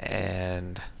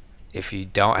 And if you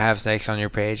don't have snakes on your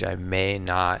page, I may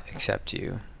not accept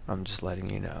you. I'm just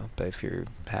letting you know. But if you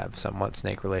have somewhat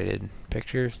snake-related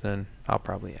pictures, then I'll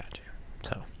probably add you.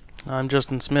 So, I'm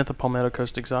Justin Smith of Palmetto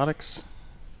Coast Exotics.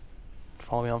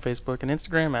 Follow me on Facebook and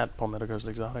Instagram at Palmetto Coast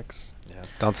Exotics. yeah.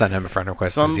 Don't send him a friend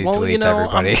request because he deletes I'm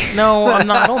everybody. not.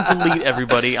 I don't delete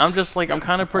everybody. I'm just like, I'm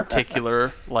kind of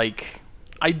particular. Like,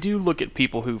 I do look at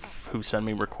people who send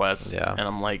me requests, Yeah. and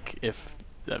I'm like, if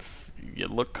you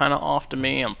look kind of off to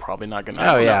me, I'm probably not gonna. Oh, I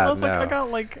don't know. yeah, I was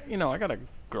like, no. I got a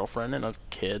girlfriend and a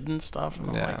kid and stuff, and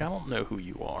I'm Yeah. like, I don't know who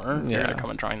you are. You're Yeah. gonna come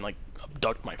and try and like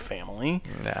abduct my family.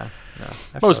 Yeah. No,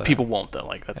 I Most feel people that. won't though.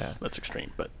 Like Yeah. that's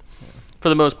extreme, but for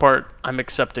the most part, I'm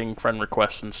accepting friend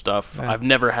requests and stuff. Yeah. I've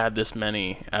never had this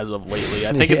many as of lately.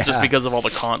 I think it's just Yeah. because of all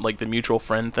like the mutual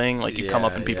friend thing. Like you come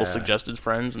up Yeah, and people yeah. suggested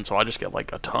friends, and so I just get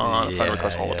like a ton of friend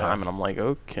requests all the time, and I'm like,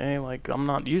 okay, like I'm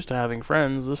not used to having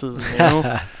friends. This is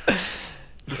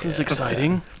this is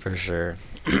exciting. For sure.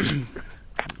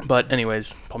 But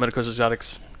anyways, Palmetto Coast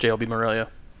Exotics, JLB Morelia.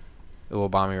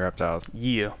 Uwabami Reptiles.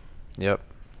 Yeah. Yep.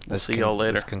 We'll see y'all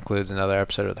later. This concludes another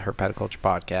episode of the Herpetoculture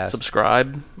Podcast.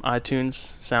 Subscribe,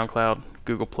 iTunes, SoundCloud,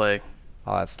 Google Play,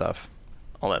 All that stuff.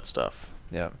 all that stuff.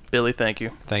 Yep. Billy, thank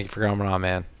you. Thank you for coming on,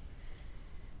 man.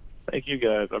 Thank you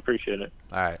guys. I appreciate it.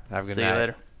 All right. Have a good See night. you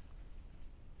later.